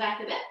forwards and back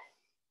a bit.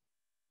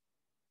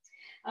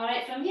 All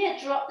right, from here,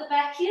 drop the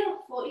back heel,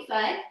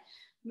 45.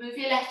 Move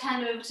your left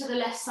hand over to the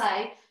left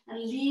side and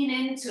lean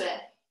into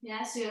it.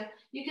 Yeah, so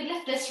you could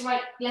lift this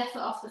left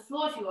foot off the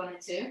floor if you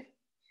wanted to.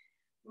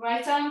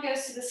 Right arm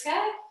goes to the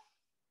sky.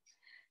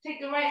 Take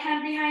the right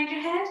hand behind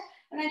your head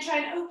and then try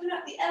and open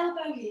up the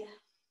elbow here.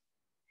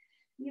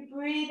 You're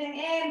breathing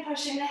in,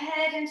 pushing the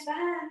head into the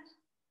hand.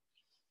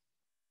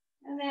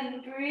 And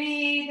then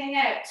breathing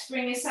out.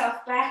 Bring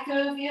yourself back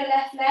over your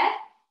left leg.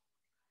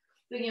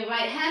 Bring your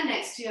right hand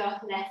next to your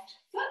left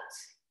foot.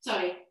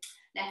 Sorry,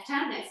 left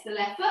hand next to the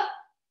left foot.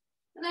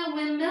 And then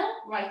windmill,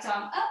 right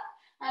arm up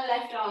and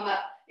left arm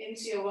up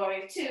into your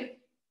warrior two.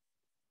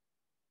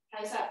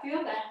 How's that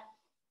feel there?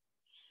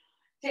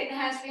 Take the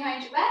hands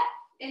behind your back.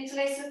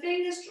 Interlace the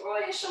fingers, draw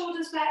your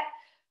shoulders back,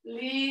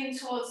 lean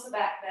towards the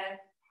back then.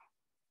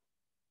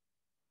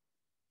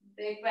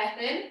 Big breath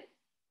in,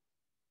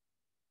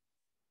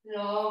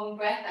 long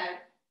breath out.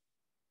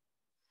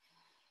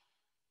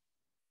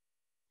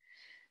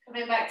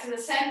 Coming back to the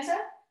center,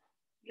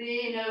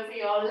 lean over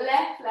your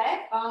left leg,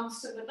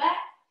 arms to the back.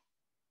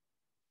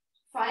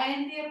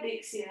 Find the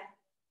obliques here.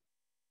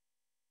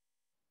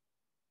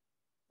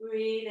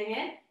 Breathing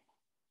in.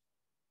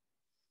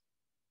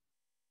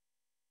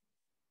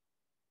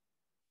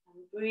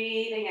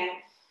 Breathing out.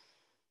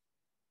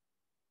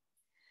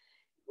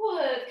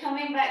 Good.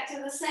 Coming back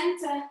to the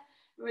center,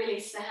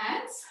 release the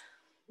hands.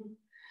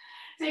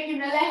 Taking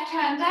the left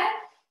hand down.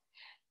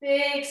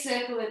 Big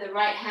circle with the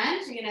right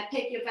hand. You're going to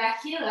pick your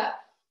back heel up.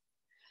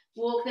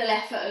 Walk the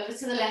left foot over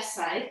to the left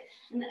side.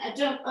 And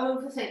don't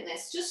overthink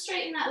this. Just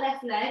straighten that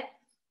left leg.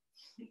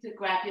 You could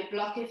grab your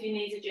block if you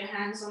needed your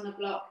hands on the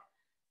block.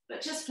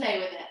 But just play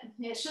with it.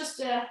 It's just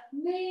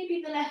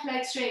maybe the left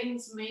leg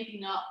straightens, maybe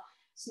not.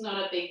 It's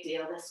not a big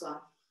deal, this one.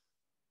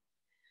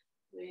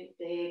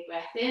 Big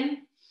breath in.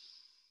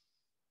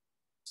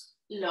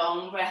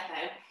 Long breath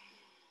out.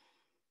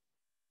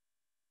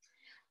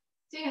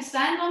 So you're going to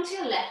stand onto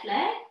your left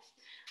leg.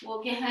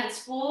 Walk your hands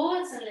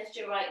forwards and lift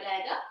your right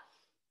leg up.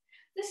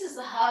 This is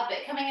the hard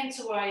bit. Coming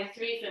into warrior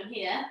three from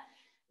here.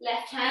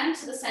 Left hand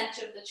to the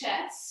center of the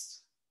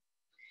chest.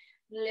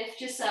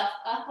 Lift yourself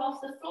up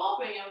off the floor.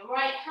 Bring your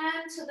right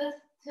hand to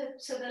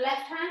the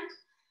left hand.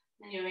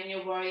 And you're in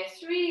your warrior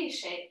three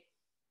shape.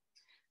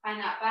 Find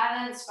that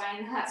balance,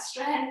 find that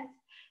strength.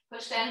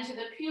 Push down to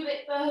the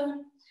pubic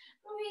bone.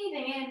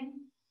 Breathing in.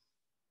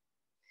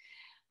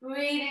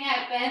 Breathing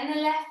out. Bend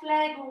the left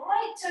leg,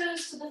 right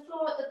toes to the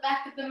floor at the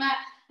back of the mat.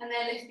 And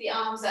then lift the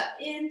arms up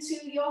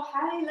into your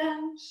high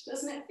lunge.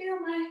 Doesn't it feel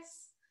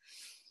nice?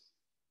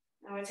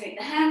 Now we take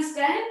the hands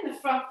down, the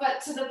front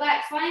foot to the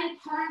back. Find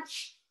plank.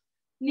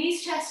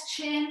 Knees, chest,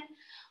 chin.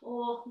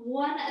 Or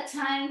one at a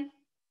time.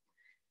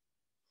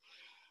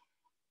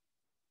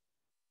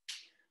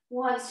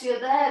 Once you're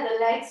there,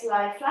 the legs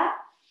lie flat.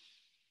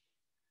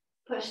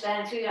 Push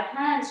down through your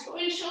hands, draw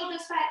your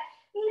shoulders back,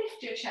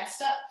 lift your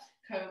chest up,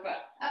 cobra,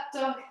 up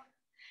dog,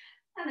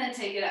 and then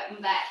take it up and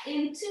back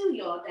into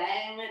your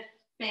downward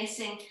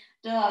facing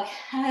dog.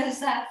 How does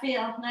that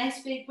feel?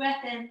 Nice big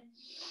breath in,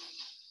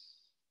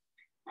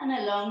 and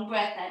a long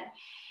breath out.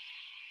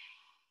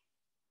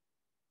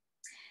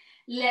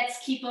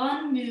 Let's keep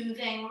on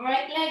moving.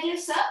 Right leg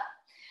lifts up,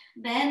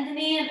 bend the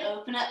knee and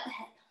open up the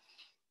hip.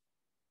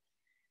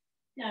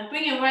 Now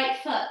bring your right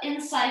foot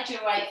inside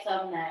your right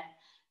thumb now.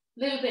 A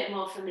little bit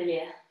more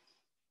familiar.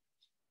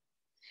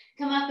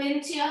 Come up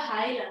into your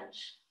high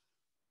lunge.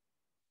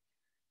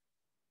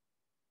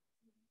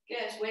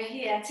 Good, we're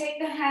here. Take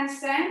the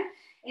hands down,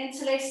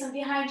 interlace them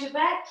behind your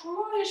back,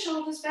 draw your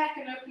shoulders back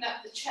and open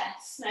up the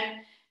chest. Now,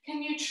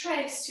 can you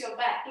trace your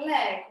back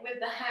leg with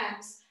the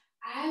hands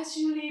as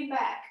you lean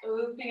back,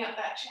 opening up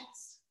that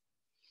chest?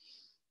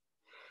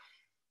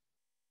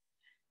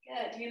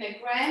 Good, you're going to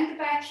ground the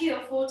back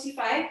heel,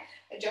 45.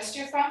 Adjust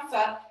your front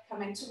foot,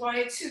 come into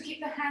warrior two,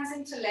 keep the hands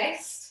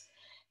interlaced.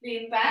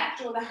 Lean back,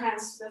 draw the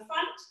hands to the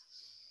front.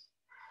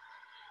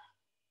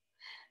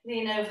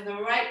 Lean over the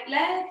right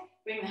leg,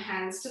 bring the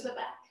hands to the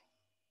back.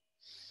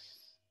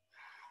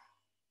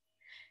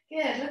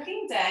 Good,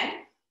 looking down.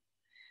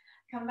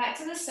 Come back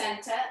to the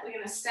center. We're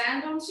going to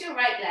stand onto your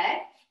right leg.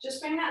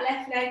 Just bring that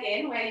left leg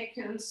in where you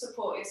can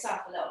support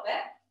yourself a little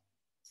bit.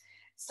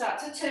 Start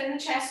to turn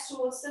the chest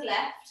towards the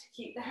left.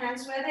 Keep the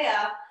hands where they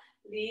are.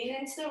 lean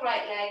into the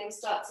right leg and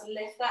start to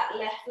lift that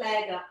left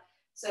leg up.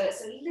 So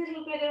it's a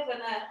little bit of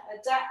an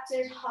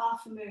adapted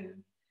half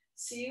moon.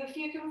 See if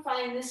you can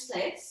find this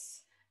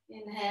place.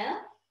 Inhale.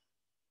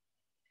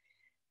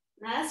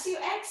 And as you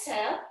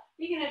exhale,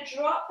 you're going to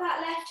drop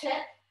that left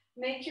hip,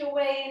 make your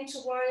way into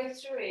warrior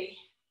three.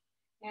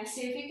 Now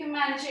see if you can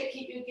manage it,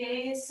 keep your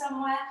gaze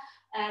somewhere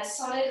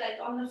solid, like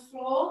on the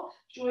floor.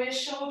 Draw your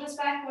shoulders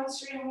back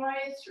once you're in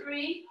warrior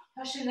three,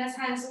 pushing those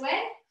hands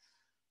away.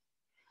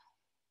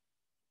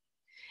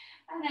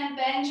 And then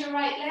bend your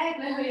right leg,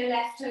 lower your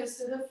left toes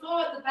to the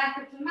floor at the back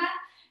of the mat.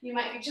 You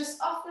might be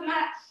just off the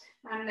mat,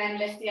 and then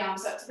lift the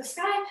arms up to the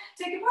sky.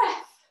 Take a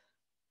breath.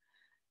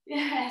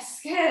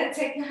 Yes, good.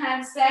 Take the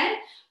hands down.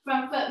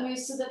 Front foot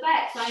moves to the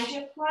back. Find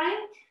your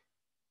plank.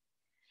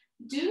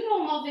 Do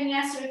normal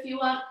vinyasa if you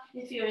want.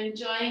 If you're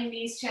enjoying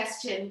knees,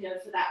 chest, chin, go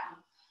for that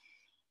one.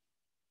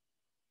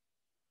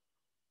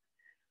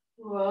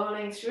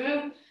 Rolling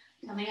through,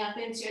 coming up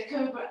into your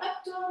cobra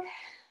up dog,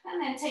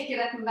 and then take it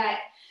up and back.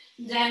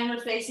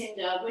 Downward facing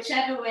dog,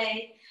 whichever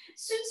way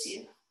suits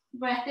you.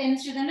 Breath in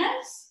through the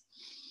nose.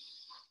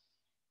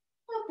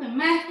 Open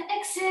mouth,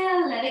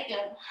 exhale, let it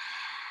go.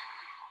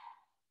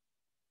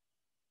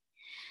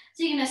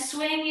 So you're going to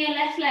swing your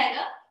left leg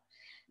up,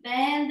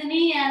 bend the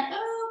knee and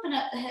open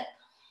up the hip.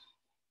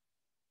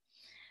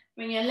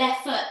 Bring your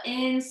left foot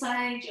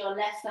inside your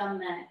left thumb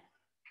now.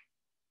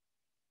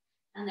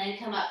 And then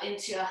come up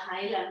into your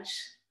high lunge.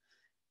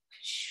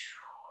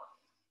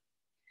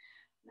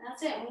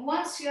 That's it.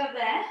 Once you're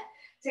there,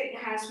 take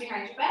your hands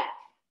behind your back,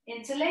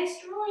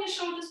 interlace, draw your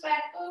shoulders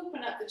back,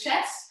 open up the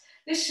chest.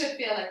 This should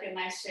feel like a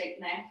nice shape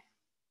now.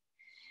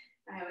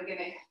 Now we're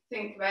going to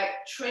think about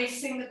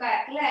tracing the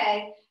back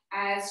leg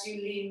as you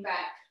lean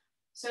back.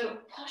 So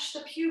push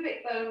the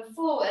pubic bone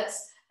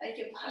forwards like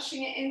you're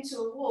pushing it into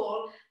a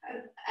wall,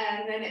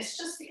 and then it's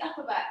just the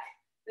upper back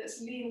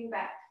that's leaning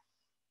back.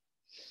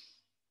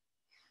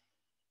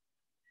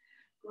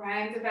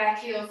 Ground the back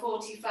heel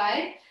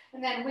 45,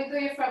 and then wiggle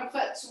your front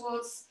foot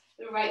towards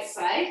the right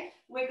side.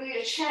 Wiggle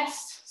your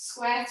chest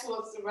square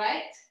towards the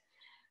right,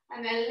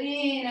 and then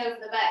lean over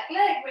the back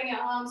leg, bring your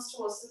arms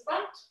towards the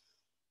front.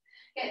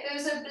 Get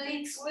those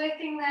obliques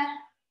working there.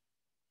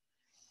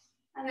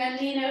 And then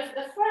lean over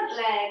the front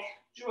leg,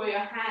 draw your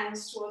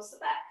hands towards the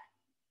back.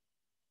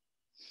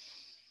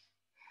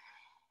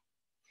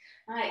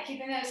 All right,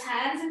 keeping those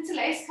hands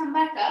interlaced, come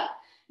back up.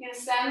 You're going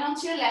to stand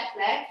onto your left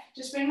leg.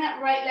 Just bring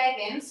that right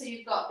leg in so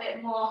you've got a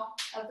bit more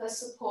of the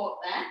support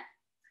there.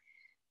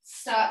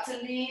 Start to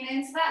lean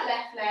into that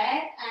left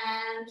leg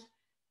and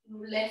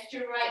lift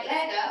your right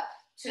leg up,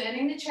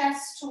 turning the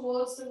chest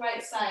towards the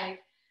right side.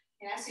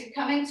 Yeah, so you're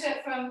coming to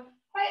it from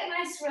quite a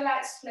nice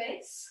relaxed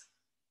place.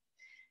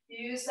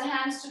 Use the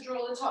hands to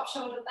draw the top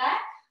shoulder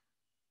back.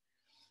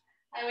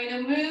 And we're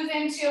going to move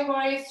into your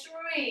warrior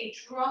three,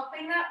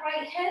 dropping that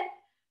right hip,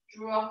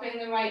 dropping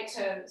the right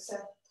toe. So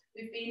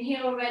we've been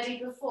here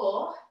already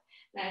before.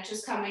 Now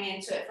just coming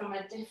into it from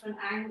a different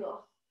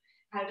angle.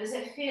 How does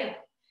it feel?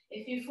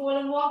 If you fall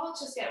and wobble,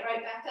 just get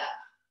right back up.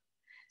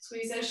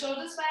 Squeeze those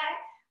shoulders back.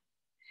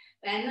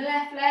 Bend the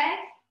left leg.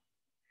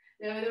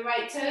 Lower the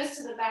right toes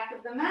to the back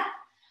of the mat.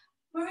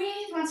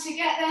 Breathe once you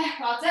get there.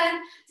 Well done.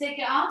 Take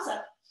your arms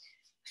up.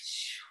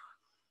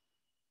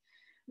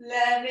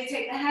 Lovely.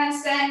 Take the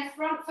hands down,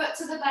 front foot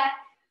to the back.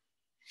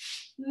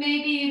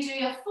 Maybe you do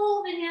your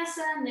full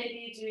vinyasa.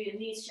 Maybe you do your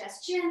knees,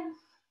 chest, chin.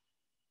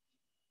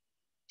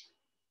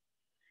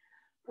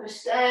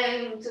 Push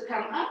down to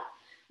come up.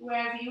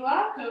 Wherever you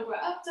are, cobra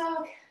up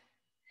dog.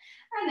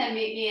 And then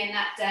meet me in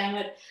that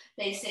downward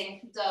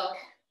facing dog.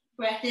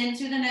 Breath in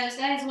through the nose,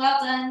 guys. Well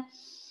done.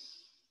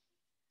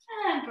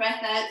 And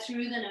breath out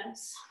through the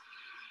nose.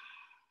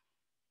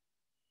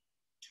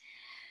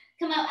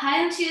 Come up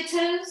high onto your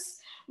toes.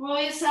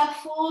 Roll yourself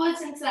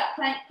forwards into that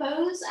plank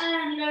pose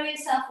and lower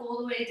yourself all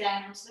the way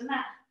down onto the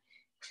mat.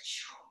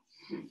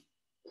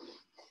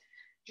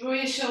 Draw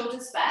your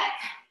shoulders back.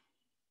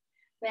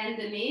 Bend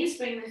the knees,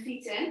 bring the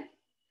feet in.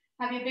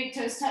 Have your big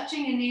toes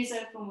touching, your knees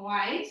open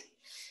wide.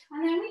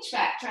 And then reach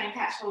back, try and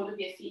catch hold of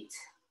your feet.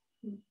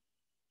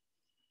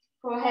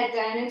 Forehead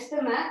down into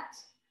the mat.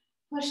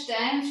 Push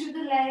down through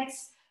the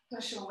legs,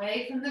 push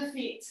away from the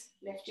feet.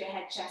 Lift your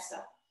head, chest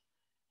up.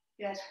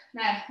 Good.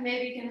 Now,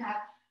 maybe you can have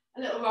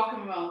a little rock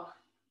and roll.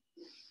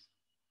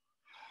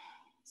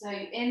 So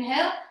you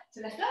inhale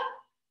to lift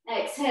up,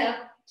 exhale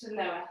to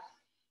lower.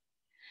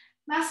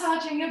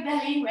 Massaging your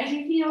belly,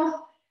 ready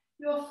for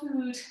your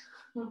food.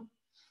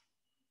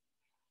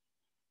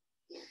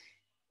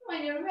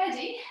 When you're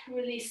ready,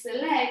 release the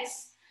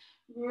legs.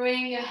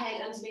 Bring your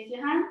head underneath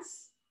your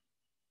hands.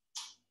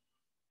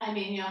 I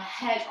mean your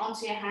head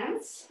onto your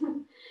hands.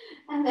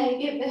 And then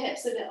give the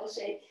hips a little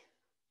shake.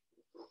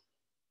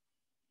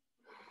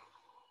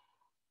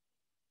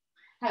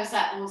 How's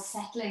that all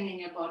settling in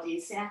your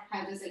bodies? Yeah,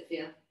 how does it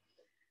feel?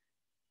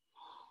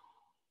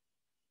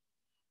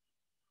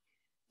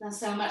 Done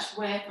so much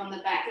work on the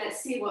back. Let's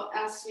see what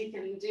else we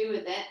can do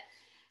with it.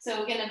 So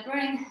we're going to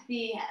bring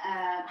the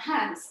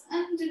hands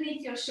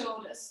underneath your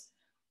shoulders.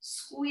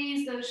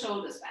 Squeeze those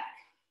shoulders back.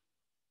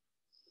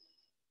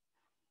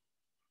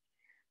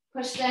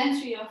 Push down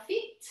through your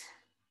feet.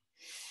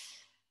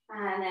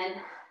 And then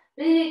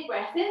big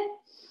breath in.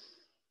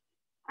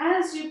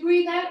 As you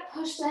breathe out,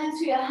 push down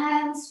through your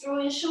hands, draw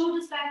your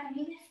shoulders back and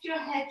lift your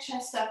head,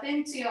 chest up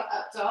into your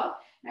up dog.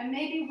 Now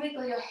maybe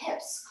wiggle your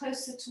hips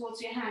closer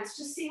towards your hands.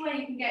 Just see where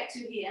you can get to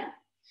here.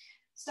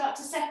 Start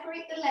to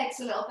separate the legs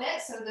a little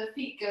bit so the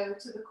feet go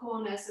to the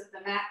corners of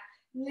the mat.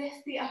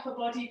 Lift the upper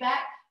body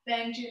back,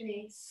 bend your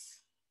knees.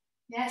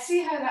 Yeah,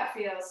 see how that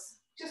feels.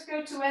 Just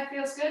go to where it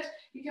feels good.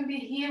 You can be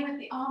here with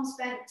the arms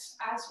bent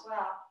as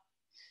well.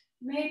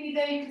 Maybe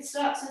there you can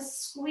start to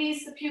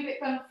squeeze the pubic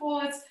bone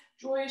forwards,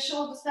 draw your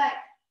shoulders back,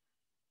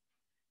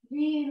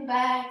 lean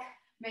back.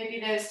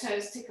 Maybe those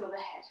toes tickle the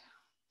head.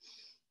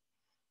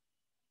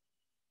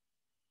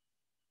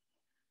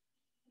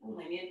 And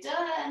when you're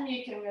done,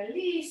 you can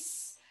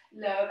release,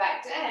 lower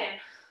back down.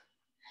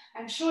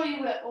 I'm sure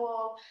you were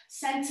all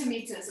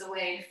centimeters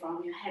away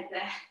from your head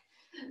there.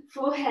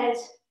 Forehead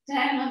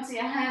down onto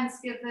your hands,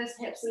 give those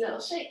hips a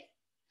little shake.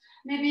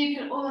 Maybe you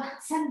can all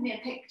send me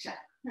a picture.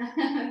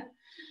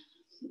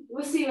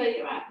 We'll see where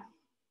you're at.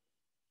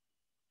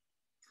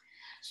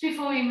 Just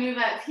before we move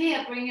out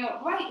here, bring your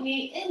right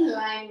knee in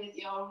line with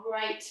your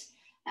right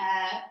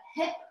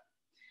hip.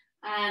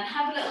 And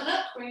have a little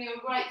look, bring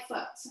your right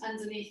foot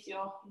underneath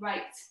your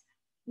right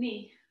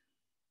knee.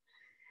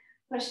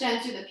 Push down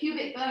through the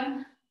pubic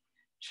bone.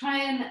 Try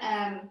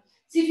and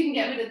see if you can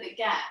get rid of the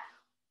gap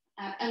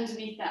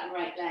underneath that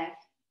right leg.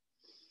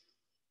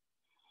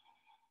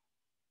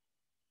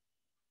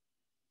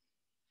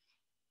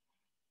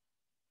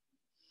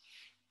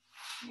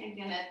 You're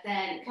gonna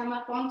then come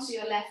up onto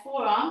your left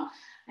forearm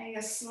and you're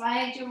gonna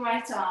slide your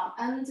right arm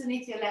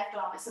underneath your left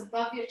arm. It's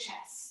above your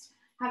chest.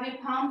 Have your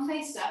palm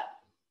faced up.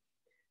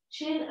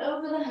 Chin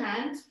over the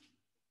hand.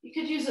 You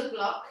could use a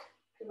block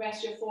to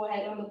rest your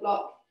forehead on the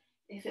block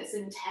if it's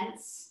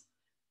intense.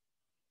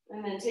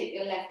 And then take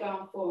your left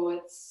arm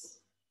forwards.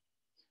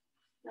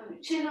 Have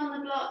your chin on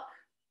the block.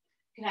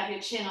 You can have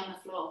your chin on the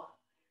floor.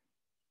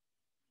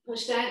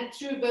 Push down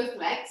through both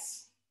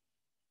legs,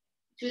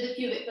 through the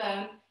pubic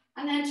bone,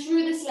 and then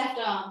through this left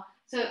arm.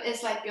 So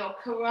it's like you're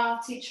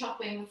karate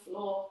chopping the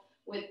floor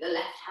with the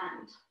left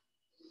hand.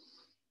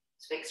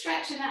 It's a big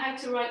stretch in that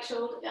outer right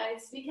shoulder,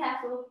 guys. Be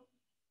careful.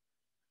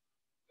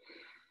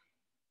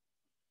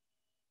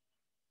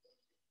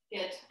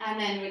 Good, and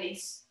then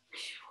release.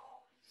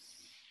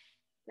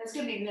 There's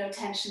going to be no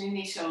tension in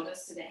these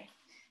shoulders today.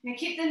 Now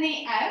keep the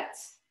knee out,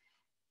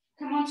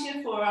 come onto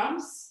your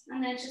forearms,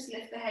 and then just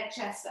lift the head,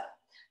 chest up.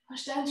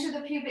 Push down to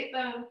the pubic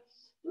bone,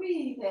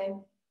 breathe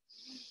in,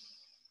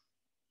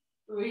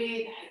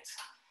 breathe out.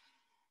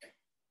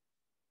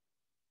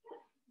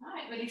 All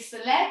right, release the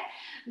leg,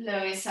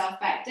 lower yourself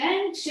back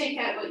down, shake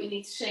out what you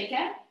need to shake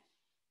out.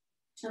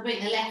 Now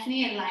bring the left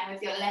knee in line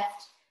with your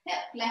left hip,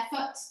 left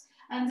foot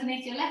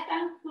underneath your left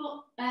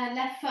ankle,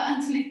 left foot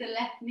underneath the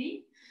left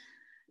knee.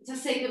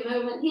 Just take a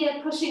moment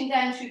here, pushing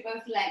down through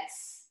both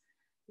legs.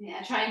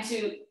 Yeah, trying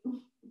to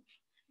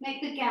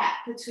make the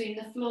gap between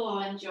the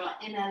floor and your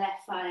inner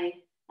left thigh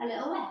a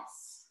little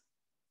less.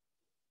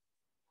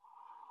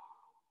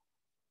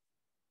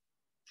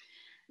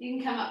 You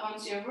can come up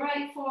onto your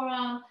right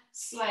forearm,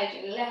 slide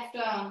your left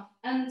arm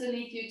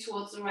underneath you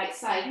towards the right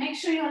side. Make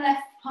sure your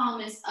left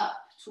palm is up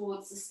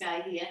towards the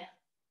sky here.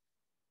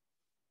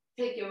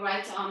 Take your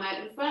right arm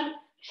out in front,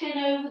 chin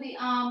over the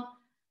arm.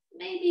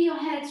 Maybe your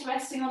head's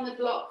resting on the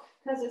block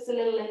because it's a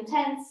little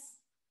intense.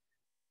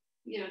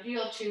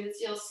 You'll choose,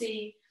 you'll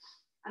see.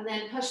 And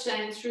then push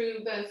down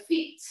through both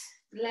feet,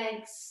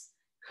 legs,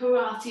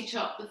 karate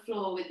chop the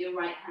floor with your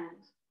right hand.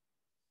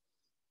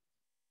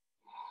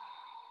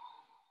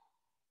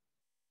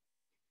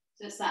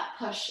 So it's that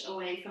push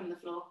away from the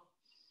floor.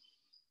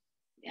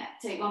 Yeah,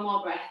 take one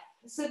more breath.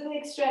 It's a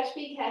big stretch,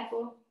 be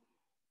careful.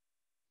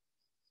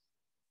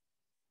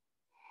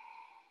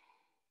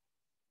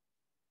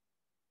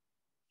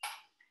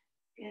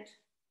 Good.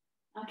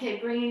 Okay,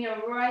 bringing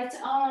your right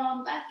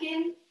arm back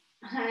in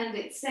and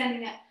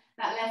extending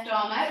that left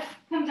arm out.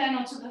 Come down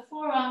onto the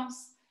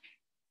forearms.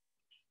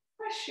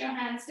 Push your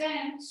hands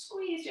down,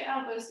 squeeze your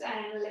elbows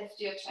down and lift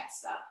your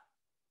chest up.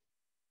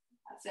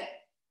 That's it.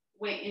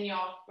 Weight in your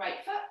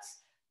right foot,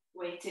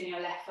 weight in your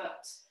left foot,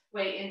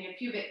 weight in your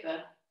pubic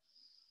bone.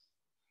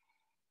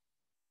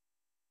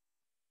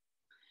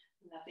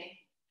 Lovely.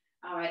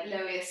 All right,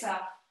 lower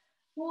yourself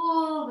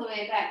all the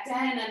way back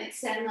down and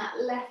extend that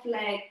left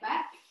leg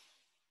back.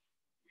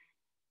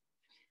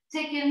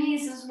 Take your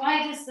knees as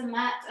wide as the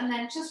mat and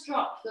then just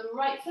drop the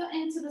right foot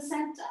into the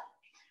center.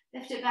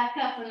 Lift it back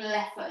up and the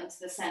left foot into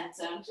the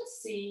center and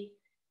just see,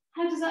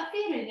 how does that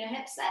feel in your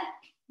hips there?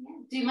 Yeah.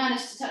 Do you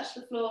manage to touch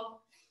the floor?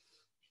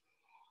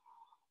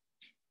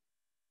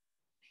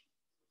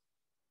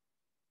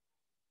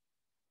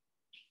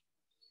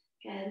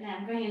 Good, and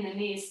then bringing the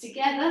knees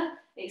together,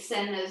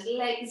 extend those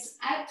legs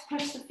out,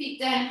 push the feet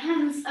down,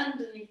 hands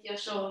underneath your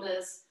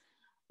shoulders.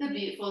 The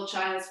beautiful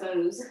child's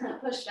pose,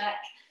 push back.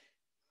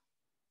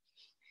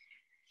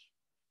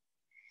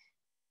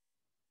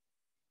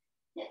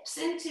 Hips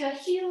into your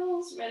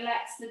heels,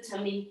 relax the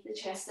tummy, the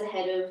chest, the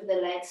head over the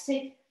legs.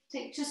 Take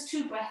Take just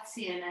 2 breaths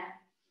here now.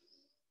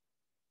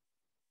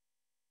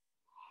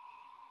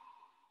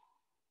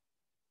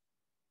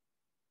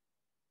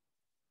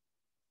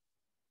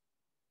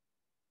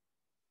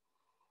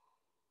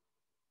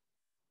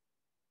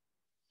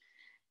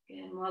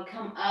 Good, we'll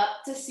come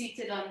up to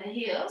seated on the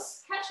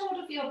heels. Catch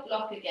hold of your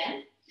block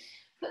again.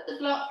 Put the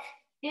block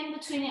in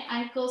between your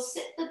ankles,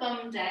 sit the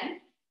bum down.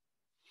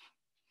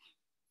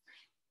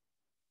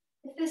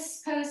 If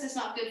this pose is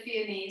not good for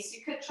your knees,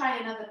 you could try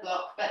another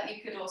block, but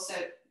you could also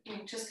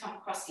just come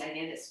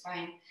cross-legged, it's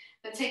fine.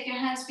 But take your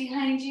hands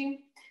behind you,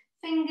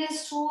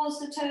 fingers towards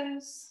the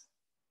toes.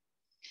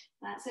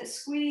 That's it,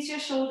 squeeze your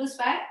shoulders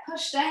back,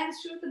 push down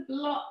through the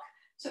block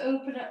to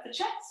open up the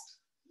chest.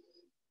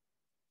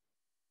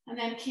 And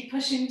then keep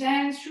pushing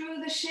down through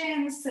the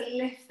shins to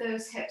lift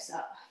those hips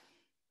up.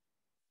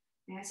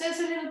 Yeah, so it's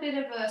a little bit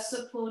of a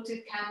supported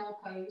camel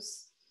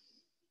pose.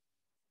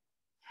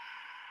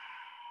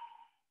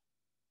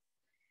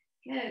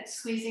 Good,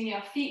 squeezing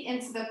your feet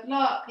into the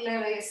block,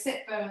 lower your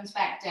sit bones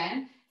back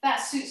down. If that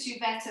suits you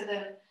better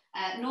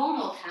than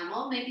normal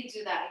camel, maybe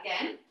do that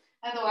again.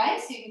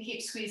 Otherwise, you can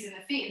keep squeezing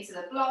the feet into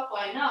the block,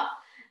 why not?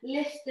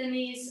 Lift the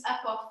knees up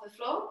off the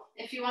floor.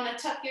 If you want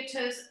to tuck your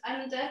toes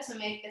under to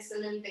make this a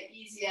little bit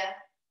easier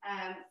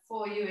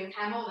for you in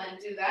camel, then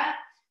do that.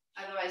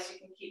 Otherwise, you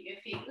can keep your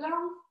feet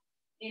long.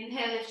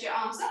 Inhale, lift your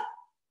arms up.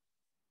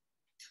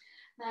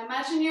 Now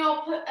imagine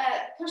you're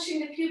pushing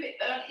the pubic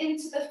bone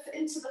into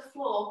the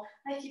floor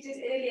like you did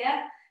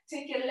earlier.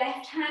 Take your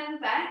left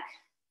hand back.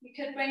 You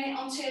could bring it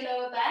onto your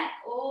lower back,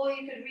 or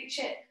you could reach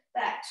it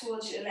back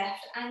towards your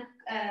left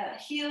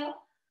heel,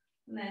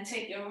 and then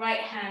take your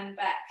right hand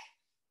back.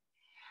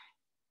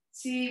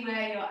 See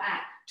where you're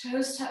at.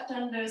 Toes tucked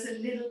under is a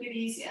little bit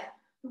easier.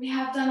 We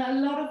have done a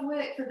lot of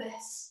work for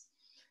this.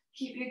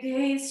 Keep your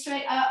gaze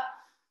straight up.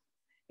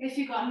 If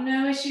you've got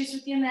no issues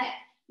with your neck,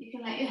 you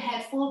can let your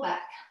head fall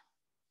back.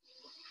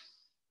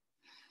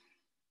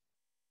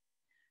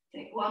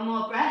 Take one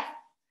more breath.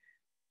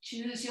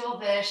 Choose your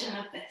version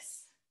of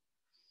this.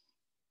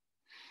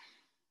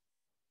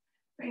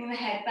 Bring the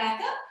head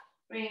back up.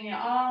 Bring your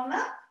arm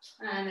up.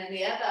 And then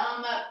the other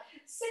arm up.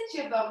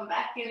 Sit your bum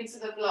back into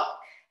the block.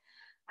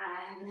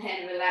 And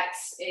then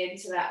relax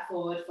into that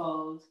forward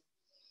fold.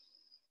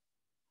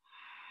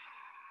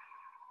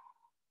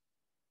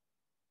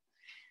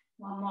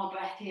 One more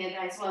breath here,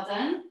 guys. Well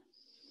done.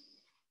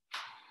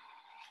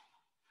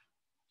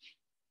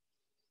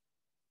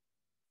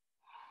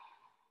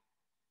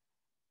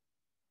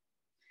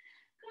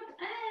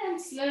 Good.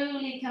 And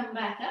slowly come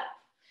back up.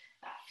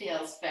 That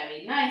feels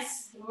very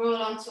nice. Roll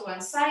onto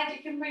one side.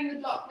 You can bring the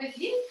block with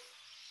you.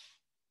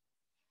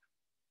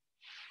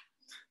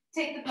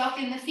 Take the block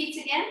in the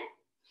feet again.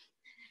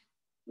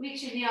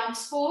 Reaching the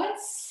arms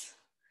forwards.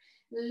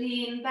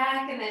 Lean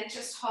back and then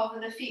just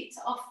hover the feet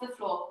off the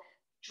floor.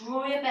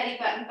 Draw your belly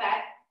button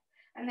back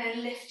and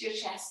then lift your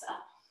chest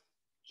up.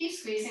 Keep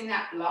squeezing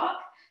that block.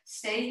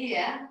 Stay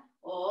here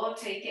or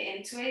take it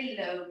into a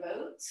low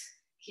boat.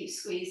 Keep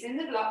squeezing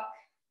the block.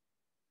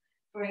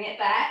 Bring it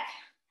back.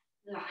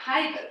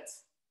 High boat.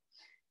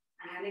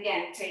 And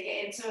again, take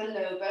it into a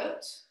low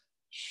boat.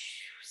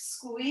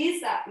 Squeeze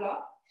that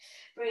block.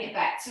 Bring it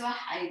back to a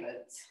high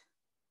boat.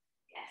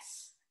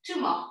 Yes. 2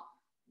 more.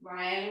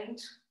 Round,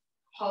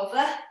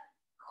 hover,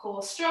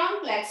 core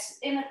strong, legs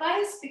inner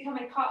thighs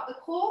becoming part of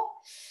the core.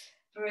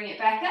 Bring it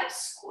back up,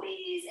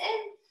 squeeze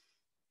in.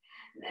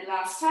 And then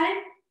last time,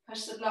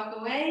 push the block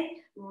away,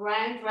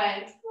 round,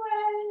 round,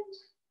 round.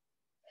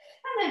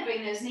 And then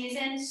bring those knees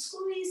in,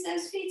 squeeze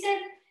those feet in,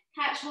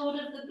 catch hold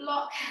of the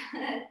block,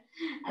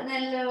 and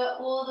then lower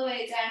all the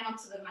way down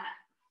onto the mat.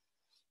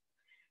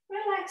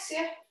 Relax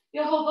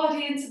your whole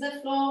body into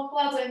the floor.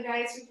 Well done,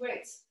 guys, you've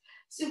worked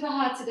super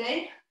hard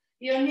today.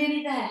 You're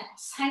nearly there,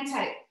 just hang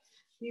tight.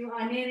 You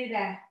are nearly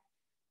there.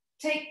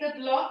 Take the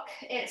block,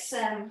 it's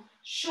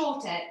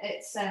short edge,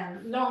 it's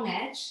long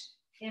edge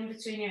in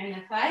between your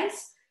inner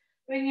thighs.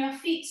 Bring your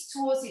feet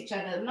towards each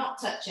other,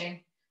 not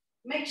touching.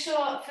 Make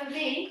sure, for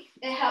me,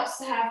 it helps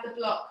to have the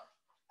block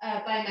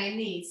by my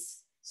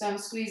knees. So I'm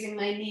squeezing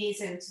my knees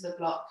into the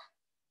block.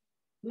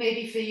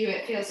 Maybe for you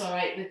it feels all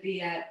right with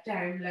the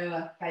down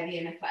lower by the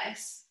inner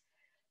thighs.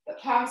 But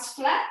palms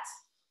flat,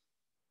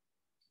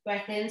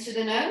 breath in through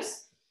the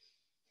nose.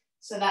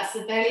 So that's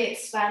the belly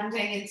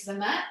expanding into the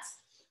mat,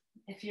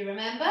 if you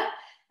remember.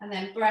 And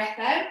then breath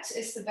out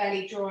is the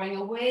belly drawing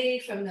away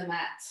from the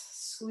mat,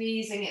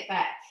 squeezing it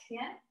back,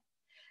 yeah?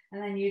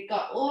 And then you've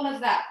got all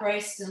of that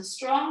braced and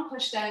strong.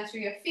 Push down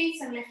through your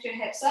feet and lift your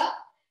hips up.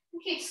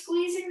 And keep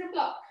squeezing the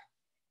block,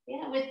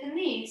 yeah, with the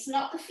knees,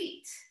 not the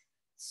feet.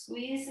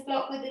 Squeeze the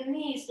block with the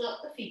knees,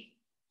 not the feet.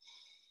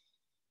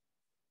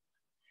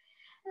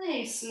 And then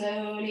you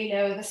slowly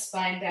lower the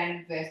spine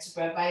down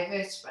vertebra by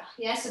vertebra.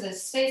 Yeah, so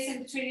there's space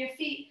in between your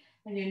feet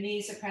and your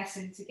knees are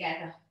pressing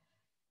together.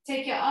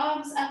 Take your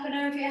arms up and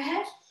over your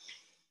head.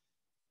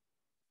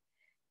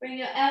 Bring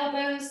your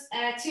elbows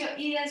to your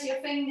ears,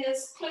 your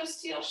fingers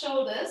close to your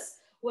shoulders,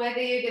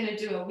 whether you're going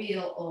to do a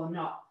wheel or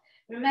not.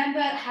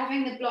 Remember,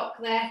 having the block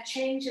there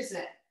changes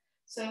it.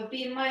 So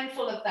be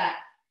mindful of that.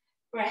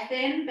 Breath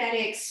in,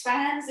 belly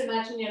expands.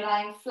 Imagine you're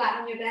lying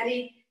flat on your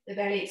belly. The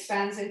belly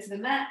expands into the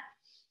mat.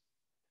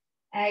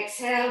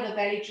 Exhale, the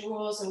belly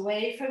draws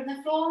away from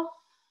the floor.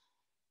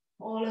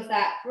 All of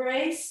that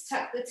brace,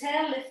 tuck the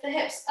tail, lift the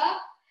hips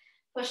up,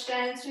 push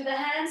down through the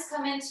hands,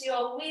 come into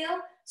your wheel,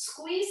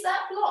 squeeze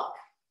that block.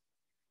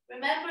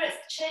 Remember, it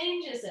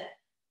changes it.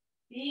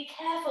 Be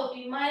careful,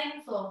 be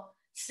mindful.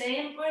 Stay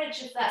in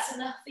bridge if that's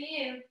enough for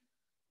you.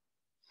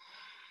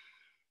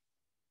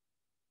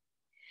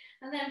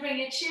 And then bring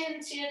your chin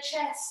to your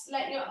chest,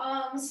 let your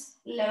arms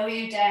lower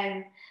you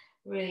down,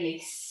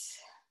 release.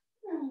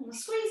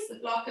 Squeeze the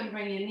block and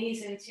bring your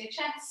knees into your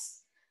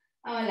chest.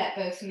 And let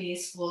both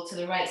knees fall to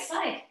the right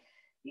side.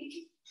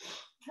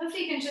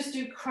 Hopefully you can just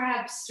do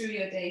crabs through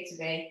your day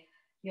today.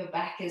 Your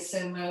back is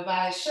so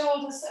mobile,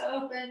 shoulders are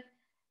open.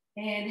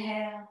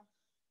 Inhale.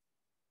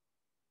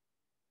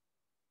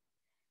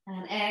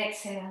 And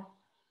exhale.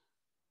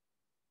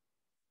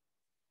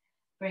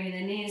 Bringing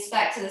the knees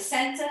back to the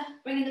center,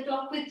 bringing the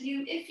block with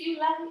you if you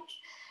like.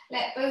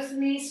 Let both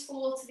knees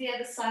fall to the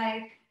other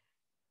side.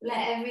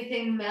 Let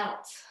everything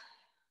melt.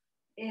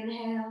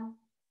 Inhale.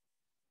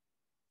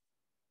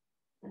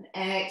 And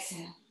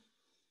exhale.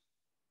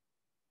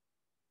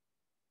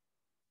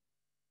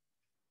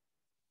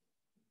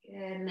 Good.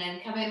 And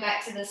then coming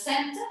back to the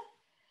center.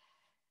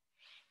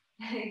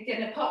 You're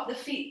going to pop the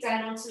feet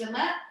down onto the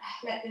mat.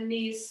 Let the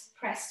knees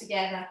press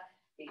together.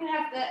 You can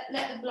have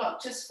let the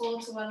block just fall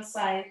to one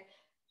side.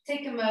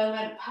 Take a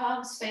moment,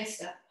 palms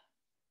faced up.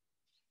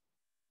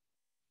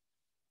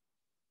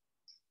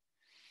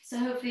 So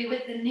hopefully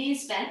with the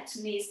knees bent,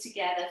 knees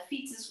together,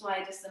 feet as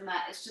wide as the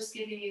mat, it's just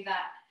giving you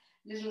that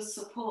little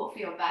support for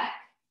your back,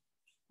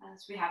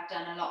 as we have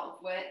done a lot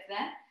of work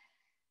there.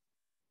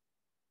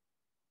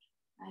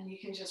 And you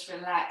can just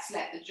relax,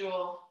 let the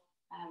jaw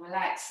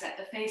relax, let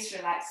the face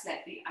relax,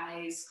 let the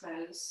eyes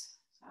close.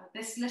 So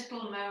this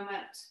little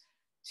moment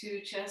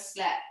to just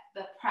let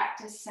the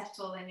practice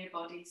settle in your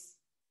bodies.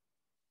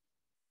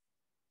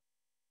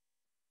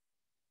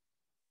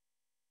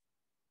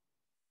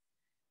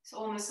 It's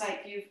almost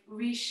like you've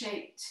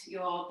reshaped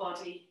your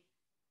body,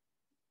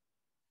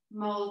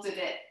 molded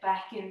it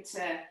back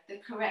into the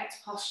correct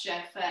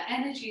posture for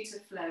energy to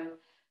flow,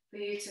 for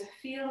you to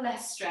feel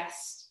less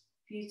stressed,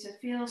 for you to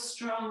feel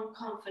strong,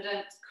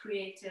 confident,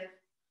 creative.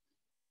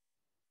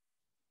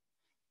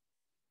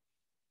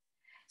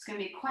 It's going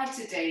to be quite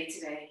a day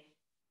today.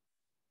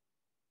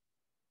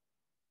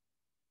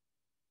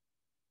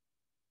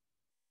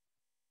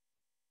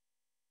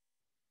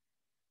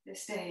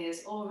 This day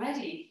is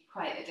already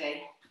quite a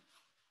day.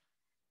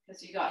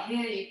 Because you got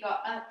here, you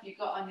got up, you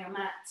got on your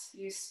mat,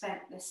 you spent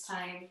this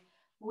time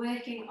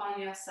working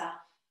on yourself,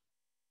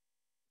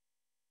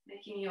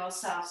 making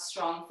yourself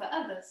strong for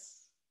others.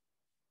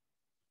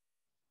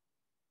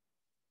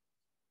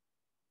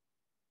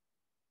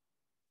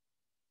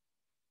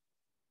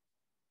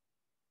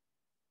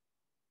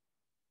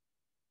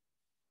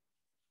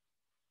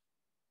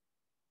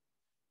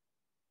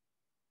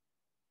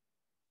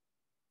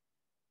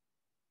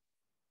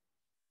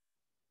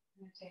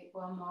 I'm going to take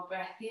one more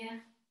breath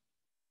here.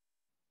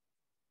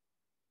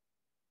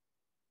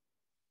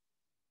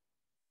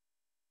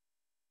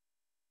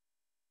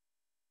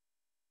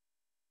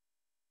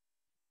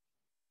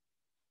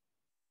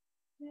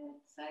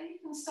 So you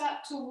can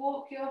start to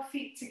walk your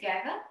feet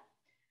together.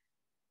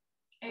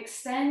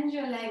 Extend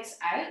your legs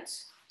out.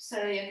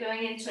 So you're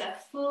going into a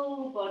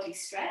full body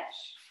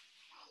stretch.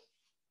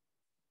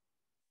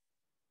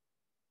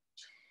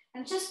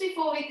 And just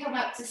before we come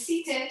up to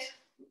seated,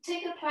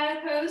 take a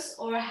plow pose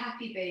or a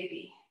happy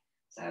baby.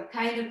 So I've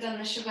kind of done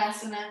the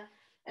Shavasana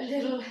a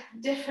little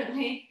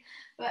differently,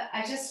 but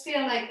I just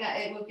feel like that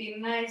it would be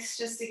nice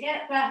just to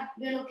get that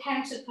little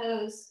counter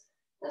pose.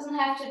 Doesn't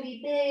have to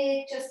be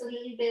big, just a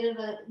little bit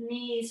of a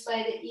knees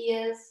by the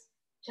ears,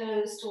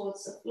 toes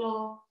towards the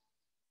floor.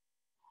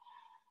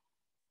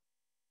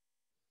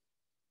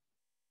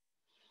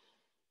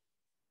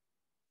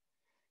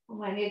 And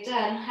when you're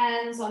done,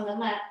 hands on the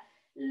mat,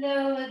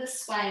 lower the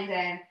spine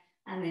down,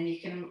 and then you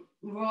can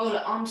roll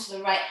it onto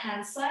the right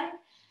hand side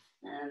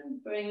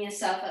and bring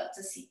yourself up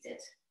to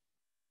seated.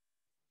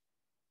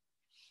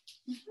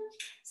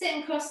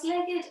 Sitting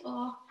cross-legged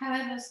or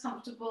however is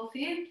comfortable for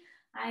you.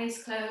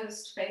 Eyes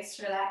closed, face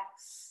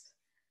relaxed.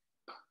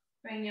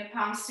 Bring your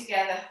palms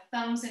together,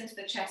 thumbs into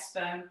the chest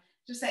bone.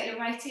 Just let your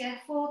right ear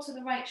fall to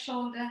the right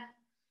shoulder.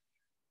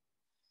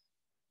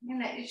 And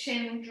let your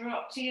chin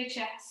drop to your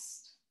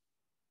chest.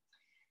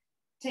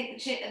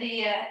 Take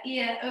the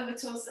ear over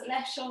towards the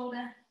left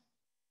shoulder.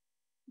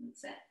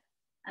 That's it.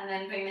 And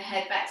then bring the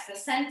head back to the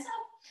center.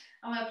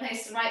 I'm going to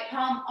place the right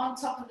palm on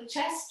top of the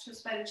chest,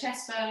 just by the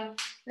chest bone.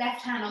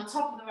 Left hand on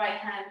top of the right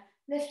hand.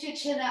 Lift your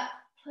chin up,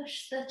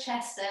 push the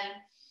chest down.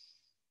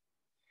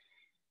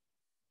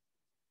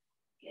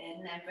 Good,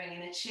 and then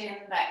bringing the chin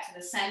back to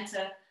the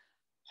center.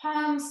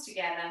 Palms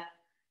together.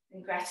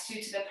 In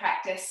gratitude to the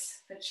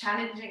practice for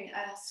challenging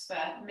us,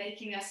 for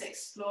making us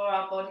explore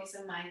our bodies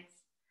and minds.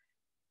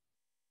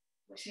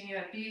 Wishing you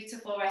a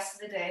beautiful rest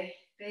of the day.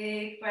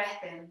 Big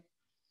breath in.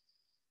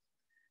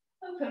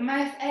 Open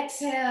mouth,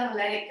 exhale,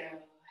 let it go.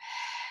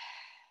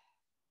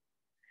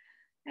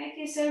 Thank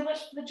you so much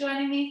for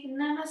joining me.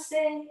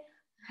 Namaste.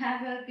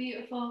 Have a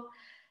beautiful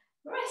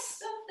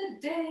rest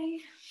of the day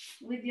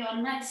with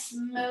your nice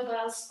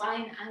mobile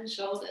spine and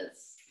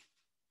shoulders.